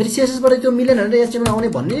सीएसएसमा जाने हो। फेरि सीएसएसबाट त्यो मिलेन भने एचटीएमएल आउने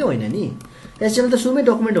भन्ने होइन नि। एचटीएमएल त सुरुमै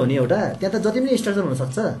डकुमेन्ट हो नि एउटा, त्यहाँ त जति पनि स्ट्रक्चर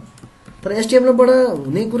हुनसक्छ। तर एचटीएमएलबाट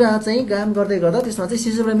हुने कुरा चाहिँ काम गर्दै गर्दा त्यसमा चाहिँ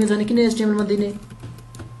सीएसएसबाट मिल्छ भने किन एचटीएमएलमा दिने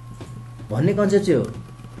भन्ने कन्सेप्ट चाहिँ हो।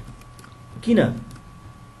 किन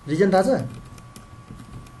रिजन थाहा छ?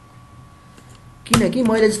 किनकि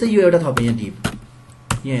मैले जस्तै यो एउटा थपेँ यहाँ टिप,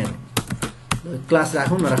 यहाँ क्लास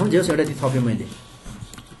राखौँ नराखौँ जे होस् एउटा टिप थपेँ मैले।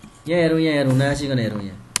 यहाँ हेरौँ नहाँसिकन हेरौँ,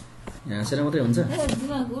 यहाँ हाँसेर मात्रै हुन्छ।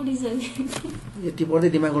 यति पढ्दै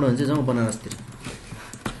दिमाग उड्नु हुन्छ, जाउँ बनारसतिर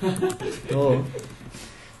हो।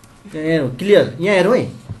 यहाँ हेरौँ क्लियर, यहाँ हेरौँ है,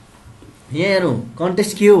 यहाँ हेरौँ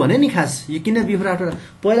कन्टेक्स्ट के हो भने नि खास यो किन बिफोर आफ्टर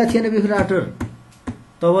पहिला थिएन। बिफोर आफ्टर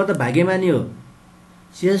तब त भाग्यमानी हो।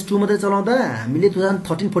 CS2 मात्रै चलाउँदा हामीले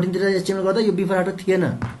 2013-14 तिर एचटीएमएल गर्दा यो बिफोर आफ्टर थिएन,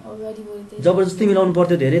 जबरजस्ती मिलाउनु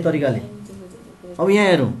पर्थ्यो धेरै तरिकाले। अब यहाँ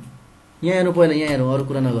हेरौँ पहिला, यहाँ हेरौँ, अरू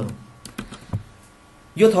कुरा नगरौँ।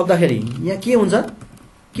 यो थप्दाखेरि यहाँ के हुन्छ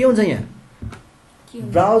यहाँ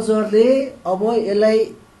ब्राउजरले अब यसलाई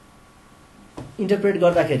इन्टरप्रेट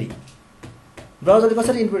गर्दाखेरि ब्राउजरले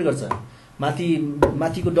कसरी इन्टरप्रेट गर्छ?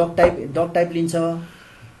 माथिको डक टाइप लिन्छ,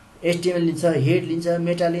 एचटीएमएल लिन्छ, हेड लिन्छ,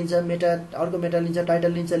 मेटा लिन्छ, अर्को मेटा लिन्छ,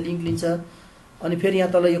 टाइटल लिन्छ, लिङ्क लिन्छ, अनि फेरि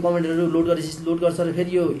यहाँ तल यो कमेन्टहरु लोड गर्छ र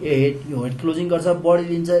फेरि यो हेड क्लोजिङ गर्छ, बडी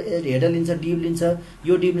लिन्छ, हेडर लिन्छ, डिभ लिन्छ,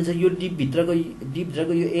 यो डिभ भित्रको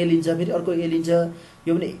यो ए लिन्छ, फेरि अर्को ए लिन्छ,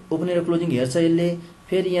 यो पनि ओपनिङ र क्लोजिङ हेर्छ यसले,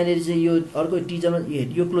 फेरि यहाँनिर चाहिँ यो अर्को टिजरमा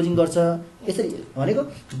यो क्लोजिङ गर्छ। यसरी भनेको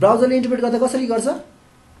ब्राउजरले इन्टरप्रेट गर्दा कसरी गर्छ,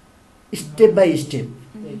 स्टेप बाइ स्टेप,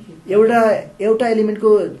 एउटा एलिमेन्टको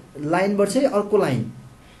लाइनबाट चाहिँ अर्को लाइन,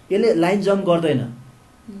 यसले लाइन जम्प गर्दैन।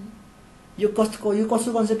 यो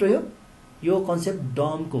कस्तो कन्सेप्ट हो, यो कन्सेप्ट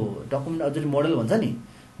डमको डकुमेन्ट अब्जेक्ट मोडल भन्छ नि।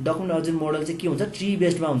 डकुमेन्ट अब्जेक्ट मोडल चाहिँ के हुन्छ, ट्री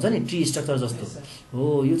बेस्डमा हुन्छ नि, ट्री स्ट्रक्चर जस्तो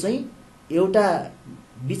हो। यो चाहिँ एउटा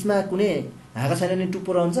बिचमा कुनै हाँगा छैन नि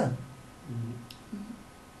टुप्पो रहन्छ,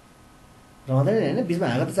 रहँदैन नि होइन, बिचमा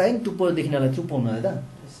हाँगा त चाहियो नि टुप्पो देखिनलाई, टुप्पो हुनलाई त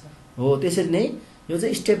हो। त्यसरी नै यो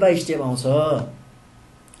चाहिँ स्टेप बाई स्टेप आउँछ।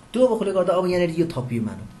 त्यो भएकोले गर्दा अब यहाँनिर यो थपियो,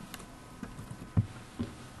 मानौँ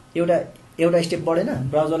एउटा स्टेप बढेन,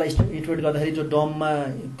 ब्राउजरलाई इन्टरप्रेट गर्दाखेरि जो डममा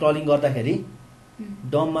क्रलिङ गर्दाखेरि,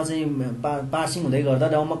 डममा चाहिँ पार्सिङ हुँदै गर्दा,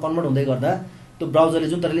 डममा कन्भर्ट हुँदै गर्दा त्यो ब्राउजरले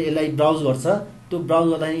जुन तरिकाले यसलाई ब्राउज गर्छ, त्यो ब्राउज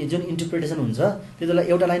गर्दाखेरि जुन इन्टरप्रिटेसन हुन्छ त्यसलाई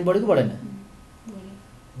एउटा लाइन बढेको बढेन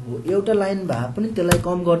हो। एउटा लाइन भए पनि त्यसलाई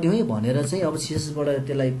कम गरिदिउँ है भनेर चाहिँ अब सिएसएसबाट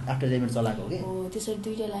त्यसलाई आफ्टर एलिमेन्ट चलाएको हो कि। त्यसरी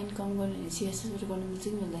दुईटा लाइन कम गर्ने सिएसएसबाट गर्न मिल्छ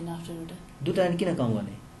कि मिल्दैन आफ्टरबाट? दुईटा लाइन किन कम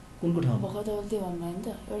गर्ने, कुनको ठाउँमा? भर्खर त त्यो भन्नुभयो नि त,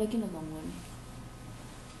 एउटा किन कम गर्ने?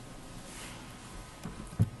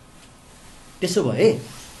 त्यसो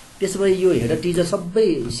भए यो हेडर टिजर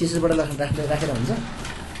सबै सिएसएसबाट राखेर हुन्छ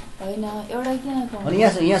होइन, एउटा किन कम? अनि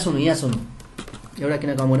यहाँ सुन्नु एउटा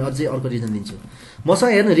किन कम गर्ने अझै अर्को रिजन दिन्छु मसँग।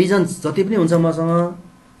 हेर्नु रिजन जति पनि हुन्छ मसँग,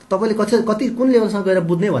 तपाईँले कति कुन लेभलसँग गएर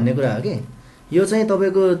बुझ्ने भन्ने कुरा हो कि। यो चाहिँ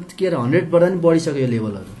तपाईँको के अरे 100बाट पनि बढिसक्यो यो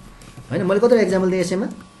लेभलहरू होइन। मैले कतिवटा एक्जाम्पल दिएँ यसैमा,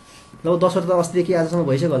 ल 10वटा त अस्तिदेखि आजसम्म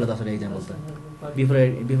भइसक्यो होला 10वटा एक्जाम्पल त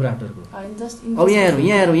बिफोर आफ्टरको। अब यहाँ हेरौँ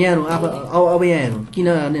अब यहाँ हेरौँ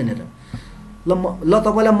किनभने भनेर ल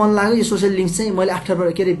तपाईँलाई मन लाग्यो यो सोसियल लिङ्क चाहिँ मैले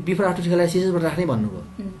आफ्टरबाट के अरे बिफोर आफ्टर खेलाएर सिएसएसबाट राख्ने भन्नुभयो।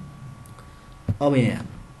 अब यहाँ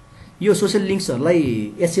यो सोसियल लिङ्क्सहरूलाई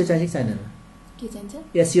एससिओ चाहिन्छ कि चाहिँदैन? के चाहिन्छ?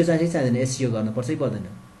 एससिओ चाहिन्छ कि चाहिँदैन? एससिओ गर्नुपर्छ कि पर्दैन?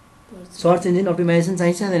 सर्च इन्जिन अप्टिमाइजेसन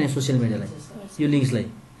चाहिन्छ चाहिँदैन सोसियल मिडियालाई? यो लिङ्क्सलाई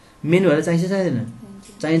मेनुहरू चाहिन्छ चाहिँदैन?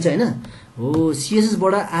 चाहिन्छ होइन हो।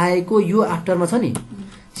 सिएसएसबाट आएको यो आफ्टरमा छ नि,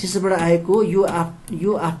 सिएसएसबाट आएको यो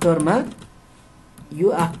आफ्टरमा यो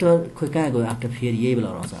आफ्टर खोइ कहाँ गयो आफ्टर, फेरि यही बेला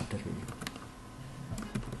आउँछ आफ्टर, फेरि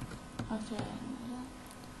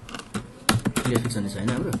क्लियर फिक्सन छैन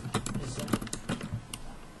हाम्रो।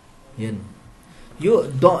 हेर्नु यो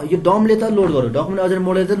डमले त लोड गर्यो, डकुमेन्ट अझै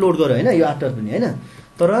मोडले त लोड गर्यो होइन, यो आफ्टर पनि होइन।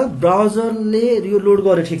 तर ब्राउजरले यो लोड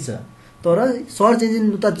गर्यो ठिक छ, तर सर्च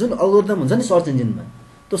इन्जिन त जुन अल्गोरिदम हुन्छ नि सर्च इन्जिनमा,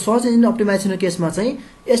 त्यो सर्च इन्जिन अप्टिमाइजेसनको केसमा चाहिँ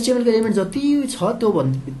एचटिएमएलको एलिमेन्ट जति छ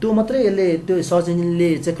त्यो मात्रै यसले त्यो सर्च इन्जिनले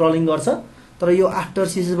चाहिँ क्रलिङ गर्छ। तर यो आफ्टर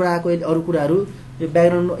सिएसएसबाट आएको अरू कुराहरू, यो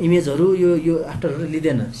ब्याकग्राउन्ड इमेजहरू यो आफ्टरहरू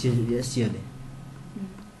लिँदैन एससिओले।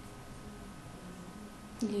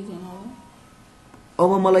 अब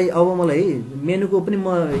मलाई मेनुको पनि म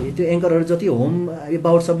त्यो एङ्करहरू जति होम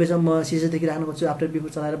अबाउट सबैसम्म म सिएसएसदेखि राख्नु खोज्छु आफ्टर बिफोर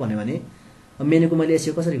चलाएर भन्यो भने मेनुको मैले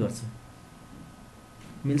एसइओ कसरी गर्छु?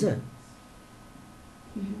 मिल्छ?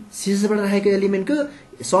 सिएसएसबाट राखेको एलिमेन्टको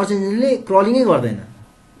सर्च इन्जिनले क्रलिङै गर्दैन,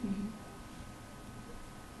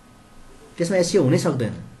 त्यसमा एसइओ हुनै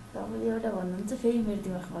सक्दैन। तपाईँले एउटा भन्नुहुन्छ, फेरि मेरो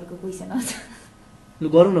दिमागमा अर्को क्वेसन आउँछ। लु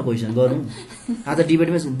गरौँ न क्वेसन गरौँ, आज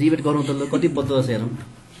डिबेट गरौँ त, ल कति बद्दो छ हेरौँ।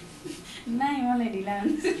 मलाई ढिला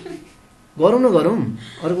हुन्छ, गरौँ न गरौँ।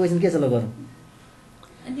 अर्को क्वेसन के छ ल गरौँ।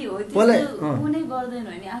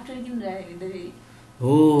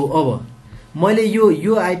 हो अब मैले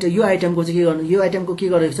यो आइटमको चाहिँ के गर्नु, यो आइटमको के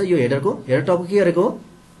गरेको छ, यो हेडर टपको के गरेको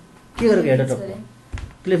हेडर टपको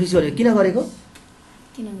क्लियर फिक्स गरेको किन गरेको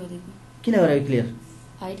क्लियर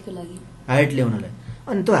हाइट ल्याउनलाई।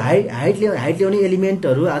 अनि त्यो हाइट ल्याउने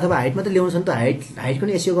एलिमेन्टहरू अथवा हाइट मात्रै ल्याउनु छ नि त, हाइटको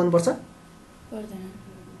नि एसइओ गर्नुपर्छ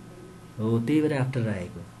हो। त्यही भएर आफ्टर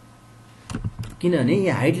राखेको, किनभने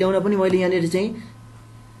यहाँ हाइट ल्याउन पनि मैले यहाँनिर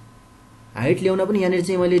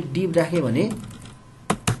चाहिँ मैले डिप राखेँ भने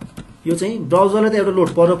यो चाहिँ ब्राउजरलाई त एउटा लोड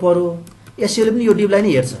परो एसइओले पनि यो डिपलाई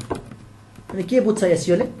नै हेर्छ। अनि के बुझ्छ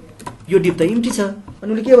एसइओले, यो डिप त इम्टी छ, अनि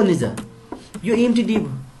उसले के भनिन्छ यो इम्टी डिप,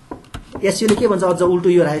 एसइओले के भन्छ अझ उल्टो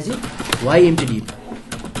यो राखेपछि वाइ इम्टी डिप।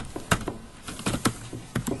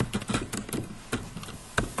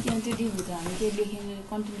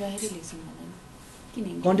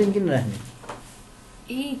 कन्टेन्ट किन राख्ने?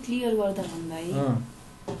 क्लियर गर्दा भन्दा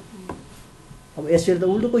अब एसइओले त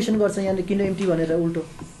उल्टो क्वेसन गर्छ, यहाँनिर किन एम्टी भनेर उल्टो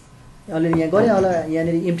अलि यहाँ गरे होला,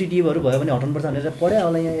 यहाँनिर एम्टी डिपहरू भयो भने हटाउनुपर्छ भनेर पढ्यो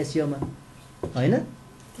होला यहाँ एसइओमा होइन।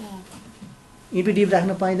 एम्टी डिप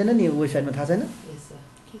राख्न पाइँदैन नि वेबसाइटमा, थाहा छैन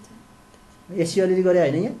एसइओले गरे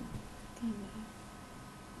होइन यहाँ।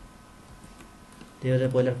 त्यही भएर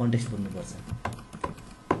पहिला कन्टेक्स्ट बुझ्नुपर्छ।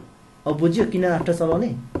 अब बुझ्यो किन आफ्टर चलाउने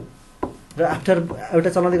र आफ्टर एउटा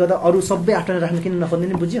चलाउँदै गर्दा अरू सबै आफ्टर राख्नु किन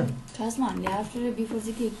नखोज्ने बुझ्यो। खासमा हामीले आफ्टर र बिफोर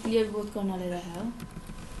चाहिँ के क्लियर बोथ गर्नलाई राखेको हो।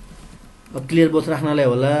 अब क्लियर बोथ राख्नलाई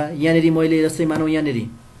होला। यहाँनिर मैले जस्तै मानौँ यहाँनिर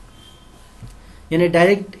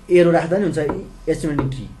डाइरेक्ट एरो राख्दा नि हुन्छ HTML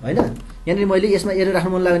ट्री होइन। यहाँनिर मैले यसमा एरो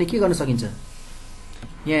राख्नु मन लाग्यो भने के गर्न सकिन्छ।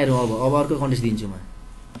 यहाँ हेरौँ अब अर्को कन्टेक्स्ट दिन्छु म।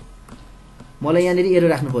 मलाई यहाँनिर एरो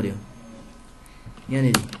राख्नु पर्यो।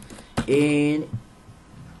 यहाँनिर एन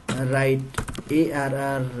राइट ARR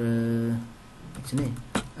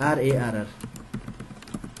RARR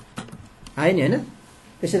आयो नि होइन।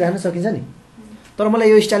 यसरी राख्न सकिन्छ नि। तर मलाई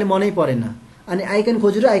यो स्टाइल मनै परेन। अनि आइकन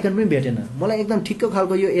खोजेर आइकन पनि भेटेन। मलाई एकदम ठिक्क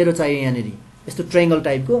खालको यो एरो चाहियो यहाँनिर यस्तो ट्रायङ्गल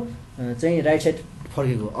टाइपको चाहिँ राइट साइड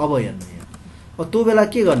फर्केको। अब हेर्नु यहाँ अब त्यो बेला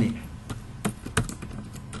के गर्ने।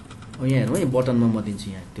 अब यहाँ हेरौँ है बटनमा म दिन्छु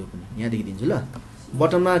यहाँ त्यो पनि यहाँदेखि दिन्छु ल।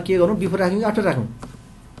 बटनमा के गरौँ बिफोर राख्यौँ कि आफ्टर राखौँ।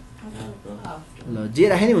 ल जे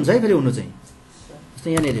राखे नि हुन्छ है फेरि हुनु चाहिँ। जस्तो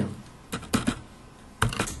यहाँनिर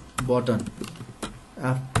बटन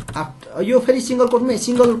यो फेरि सिङ्गल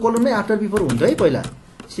कोलममै आफ्टर बिफोर हुन्छ है। पहिला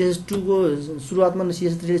CS2 को सुरुवातमा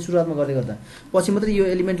CS3 ले सुरुवातमा गर्दै गर्दा पछि मात्रै यो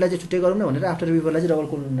एलिमेन्टलाई चाहिँ छुट्टै गरौँ न भनेर आफ्टर बिफोरलाई चाहिँ डबल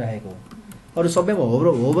कोलन राखेको हो। अरू सबैमा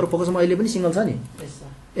होभर फोकसमा अहिले पनि सिङ्गल छ नि।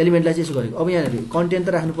 एलिमेन्टलाई चाहिँ यसो गरेको। अब यहाँनिर कन्टेन्ट त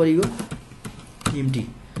राख्नु पऱ्यो इम्टी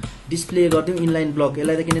डिस्प्ले गरिदिउँ इनलाइन ब्लक।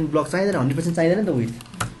 यसलाई त किनभने ब्लक चाहिँदैन 100% चाहिँदैन नि त विड्थ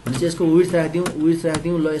भनेपछि यसको विड्थ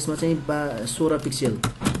राखिदिउँ ल। यसमा चाहिँ 16 पिक्सेल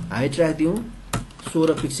हाइट राखिदिउँ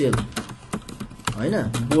 16 पिक्सेल होइन।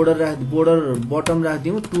 Border bottom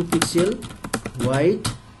राखिदिउँ 2 pixel white.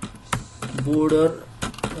 Border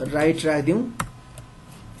right राखिदिउँ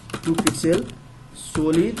 2 pixel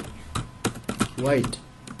solid white.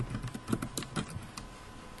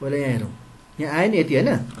 पहिला यहाँ हेरौँ यहाँ आयो नि यति होइन।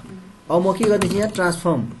 अब म के गर्दैछु यहाँ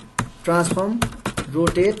ट्रान्सफर्म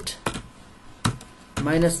रोटेट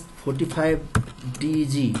 -45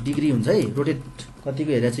 डिग्री हुन्छ है। रोटेट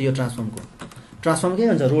कतिको हेरेको छ यो ट्रान्सफर्म के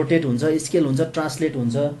हुन्छ रोटेट हुन्छ स्केल हुन्छ ट्रान्सलेट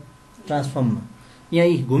हुन्छ ट्रान्सफर्ममा।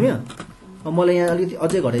 यहाँ घुम्यो। अब मलाई यहाँ अलिकति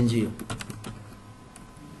अझै घटाइदिन्छु यो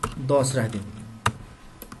 10 राखिदिउँ।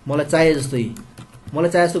 मलाई चाहे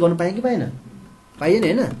जस्तो गर्नु पाएँ कि पाएन पाइयो नि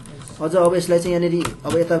होइन। अझ अब यसलाई चाहिँ यहाँनिर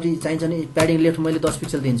अब यतापट्टि चाहिन्छ नि प्याडिङ लेफ्ट मैले 10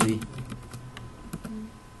 पिक्सल दिन्छु।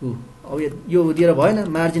 अब यो दिएर भएन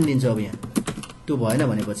मार्जिन दिन्छु। अब यहाँ त्यो भएन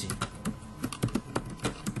भनेपछि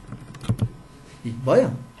भयो।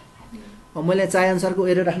 अब मैले चाहे अनुसारको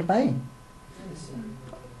एरो राख्न पाएँ।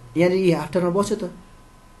 यहाँनिर आफ्टरमा बस्यो त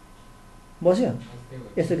बस्यो।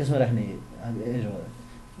 यस्तो केसमा राख्ने एरो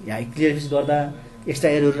हाइट क्लियर फिस गर्दा एक्स्ट्रा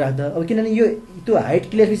एरोहरू राख्दा। अब किनभने यो त्यो हाइट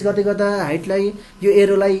क्लियर फिस गर्दै गर्दा हाइटलाई यो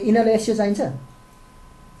एरोलाई यिनीहरूलाई एसयो चाहिन्छ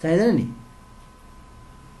चाहिँदैन नि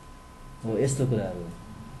हो। यस्तो कुराहरू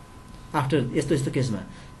आफ्टर यस्तो केसमा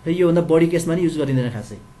र योभन्दा बढी केसमा नि युज गरिँदैन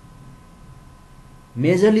खासै।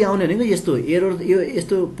 मेजरली आउने भनेको यस्तो एरो यो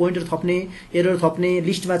यस्तो पोइन्टर थप्ने एरर थप्ने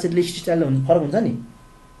लिस्टमा चाहिँ लिस्ट स्टाइल फरक हुन्छ नि।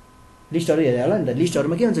 लिस्टहरू हेरेर होला नि त।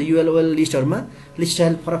 लिस्टहरूमा के हुन्छ ULOL लिस्टहरूमा लिस्ट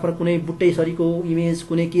स्टाइल फरक कुनै बुट्टै सरीको इमेज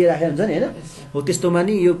कुनै के राखेको हुन्छ नि होइन। हो त्यस्तोमा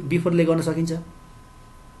नि यो बिफोरले गर्न सकिन्छ।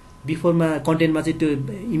 बिफोरमा कन्टेन्टमा चाहिँ त्यो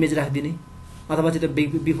इमेज राखिदिने अथवा चाहिँ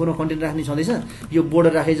त्यो बिफोरमा कन्टेन्ट राख्ने छँदैछ यो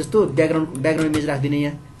बोर्डर राखे जस्तो ब्याकग्राउन्ड इमेज राखिदिने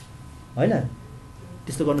यहाँ होइन।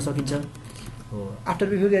 त्यस्तो गर्न सकिन्छ हो। आफ्टर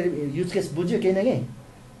बिफोर युज केस बुझ्यो केही न केही।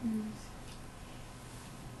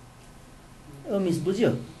 मिस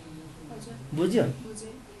बुझ्यो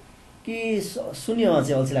कि सुन्यो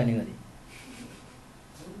चाहिँ अल्छी लाग्ने गरी।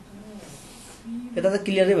 यता त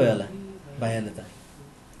क्लियरै भयो होला भाइहरूले त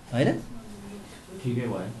होइन। ठिकै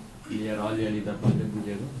भयो क्लियर अलिअलि त पक्कै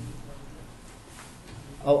बुझेको।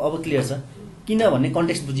 अब क्लियर छ किन भन्ने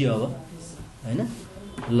कन्टेक्स्ट बुझियो अब होइन।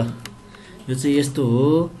 ल यो चाहिँ यस्तो हो।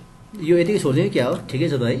 यो यतिकै छोडिदियो क्या हो ठिकै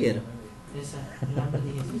छ त है हेर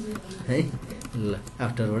है। ल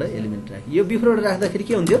आफ्टरबाट एलिमेन्ट राख्यो। यो बिफोरबाट राख्दाखेरि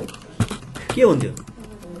के हुन्थ्यो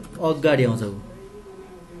अगाडि आउँछ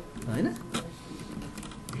होइन।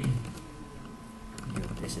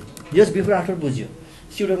 यस बिफोर आफ्टर बुझ्यो।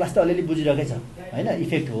 स्युडो क्लास त अलिअलि बुझिरहेकै छ होइन।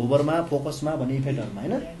 इफेक्ट होभरमा फोकसमा भन्ने इफेक्टहरूमा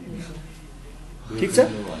होइन। ठिक छ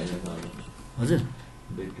हजुर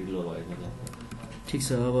ठिक छ।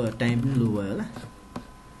 अब टाइम पनि लो भयो होला।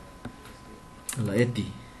 ल यति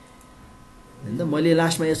होइन त मैले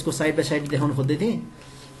लास्टमा यसको साइड बाई साइड देखाउनु खोज्दै थिएँ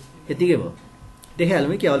यतिकै भयो।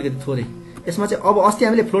 देखाइहालौँ है क्या अलिकति थोरै। यसमा चाहिँ अब अस्ति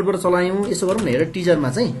हामीले फ्लोटबाट चलायौँ। यसो गरौँ न हेडर टिजरमा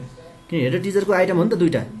चाहिँ किन हेडर टिजरको आइटम हो नि त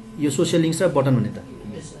दुईवटा यो सोसियल लिङ्क्स र बटन भन्ने त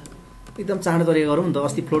एकदम चाँडो तरिका गरौँ नि त।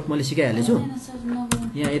 अस्ति फ्लोट मैले सिकाइहालेको छु।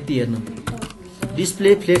 यहाँ यति हेर्नु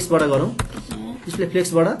डिस्प्ले फ्लेक्सबाट गरौँ। डिस्प्ले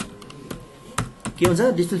फ्लेक्सबाट के हुन्छ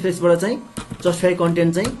डिस्प्ले फ्लेक्सबाट चाहिँ जस्टिफाई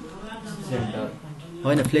कन्टेन्ट चाहिँ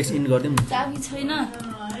होइन फ्लेक्स इन गरिदिउँ न चाबी छैन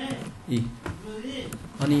यी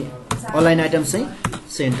अनि अलाइन आइटम चाहिँ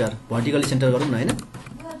सेन्टर भर्टिकली सेन्टर गरौँ न होइन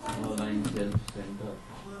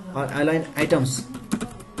अलाइन आइटम्स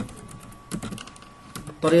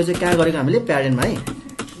तर यो चाहिँ कहाँ गरेको हामीले प्यारेन्टमा है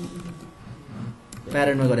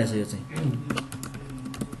प्यारेन्टमा गरेको छ यो चाहिँ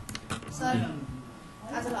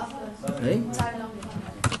है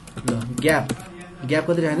ल ग्याप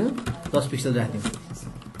कति राख्नु 10 पिक्सल राख्दिउँ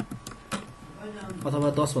अथवा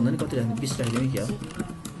 10 भन्दा नि कति राख्दिउँ 20 राख्दिउँ क्या हो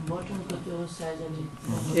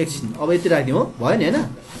एकछिन अब यति राखिदिउँ हो भयो नि होइन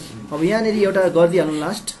अब यहाँनिर एउटा गरिदिइहाल्नु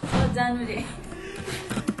लास्ट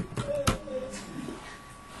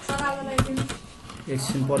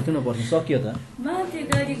एकछिन पर्खिनु सकियो त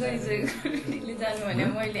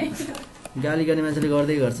गाली गर्ने मान्छेले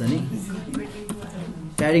गर्दै गर्छ नि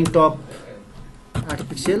padding top 8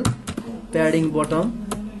 pixel padding bottom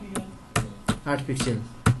 8 pixel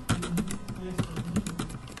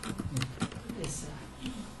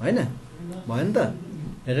होइन भयो नि त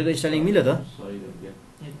हेरेको स्टाइलिङ मिल्यो त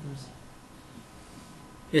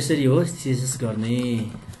यसरी हो सीएसएस गर्ने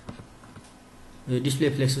डिस्प्ले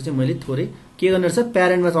फ्लेक्सको चाहिँ मैले थोरै के गर्ने रहेछ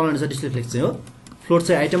प्यारेन्टमा चलाउने रहेछ डिस्प्ले फ्लेक्स चाहिँ हो फ्लोट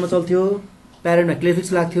चाहिँ आइटममा चल्थ्यो प्यारेन्टमा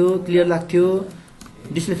क्लियरफिक्स लाग्थ्यो क्लियर लाग्थ्यो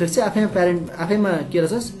डिस्प्ले फ्लेक्स चाहिँ आफैमा के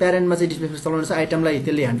रहेछ प्यारेन्टमा चाहिँ डिस्प्ले फ्लेक्स चलाउने रहेछ आइटमलाई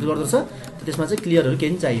त्यसले ह्यान्डल गर्दछ त्यसमा चाहिँ क्लियरहरू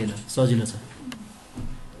केही पनि चाहिएन सजिलो छ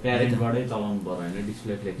प्यारेन्टबाटै चलाउनु पर्यो हैन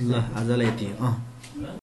डिस्प्ले फ्लेक्स ल आजलाई यति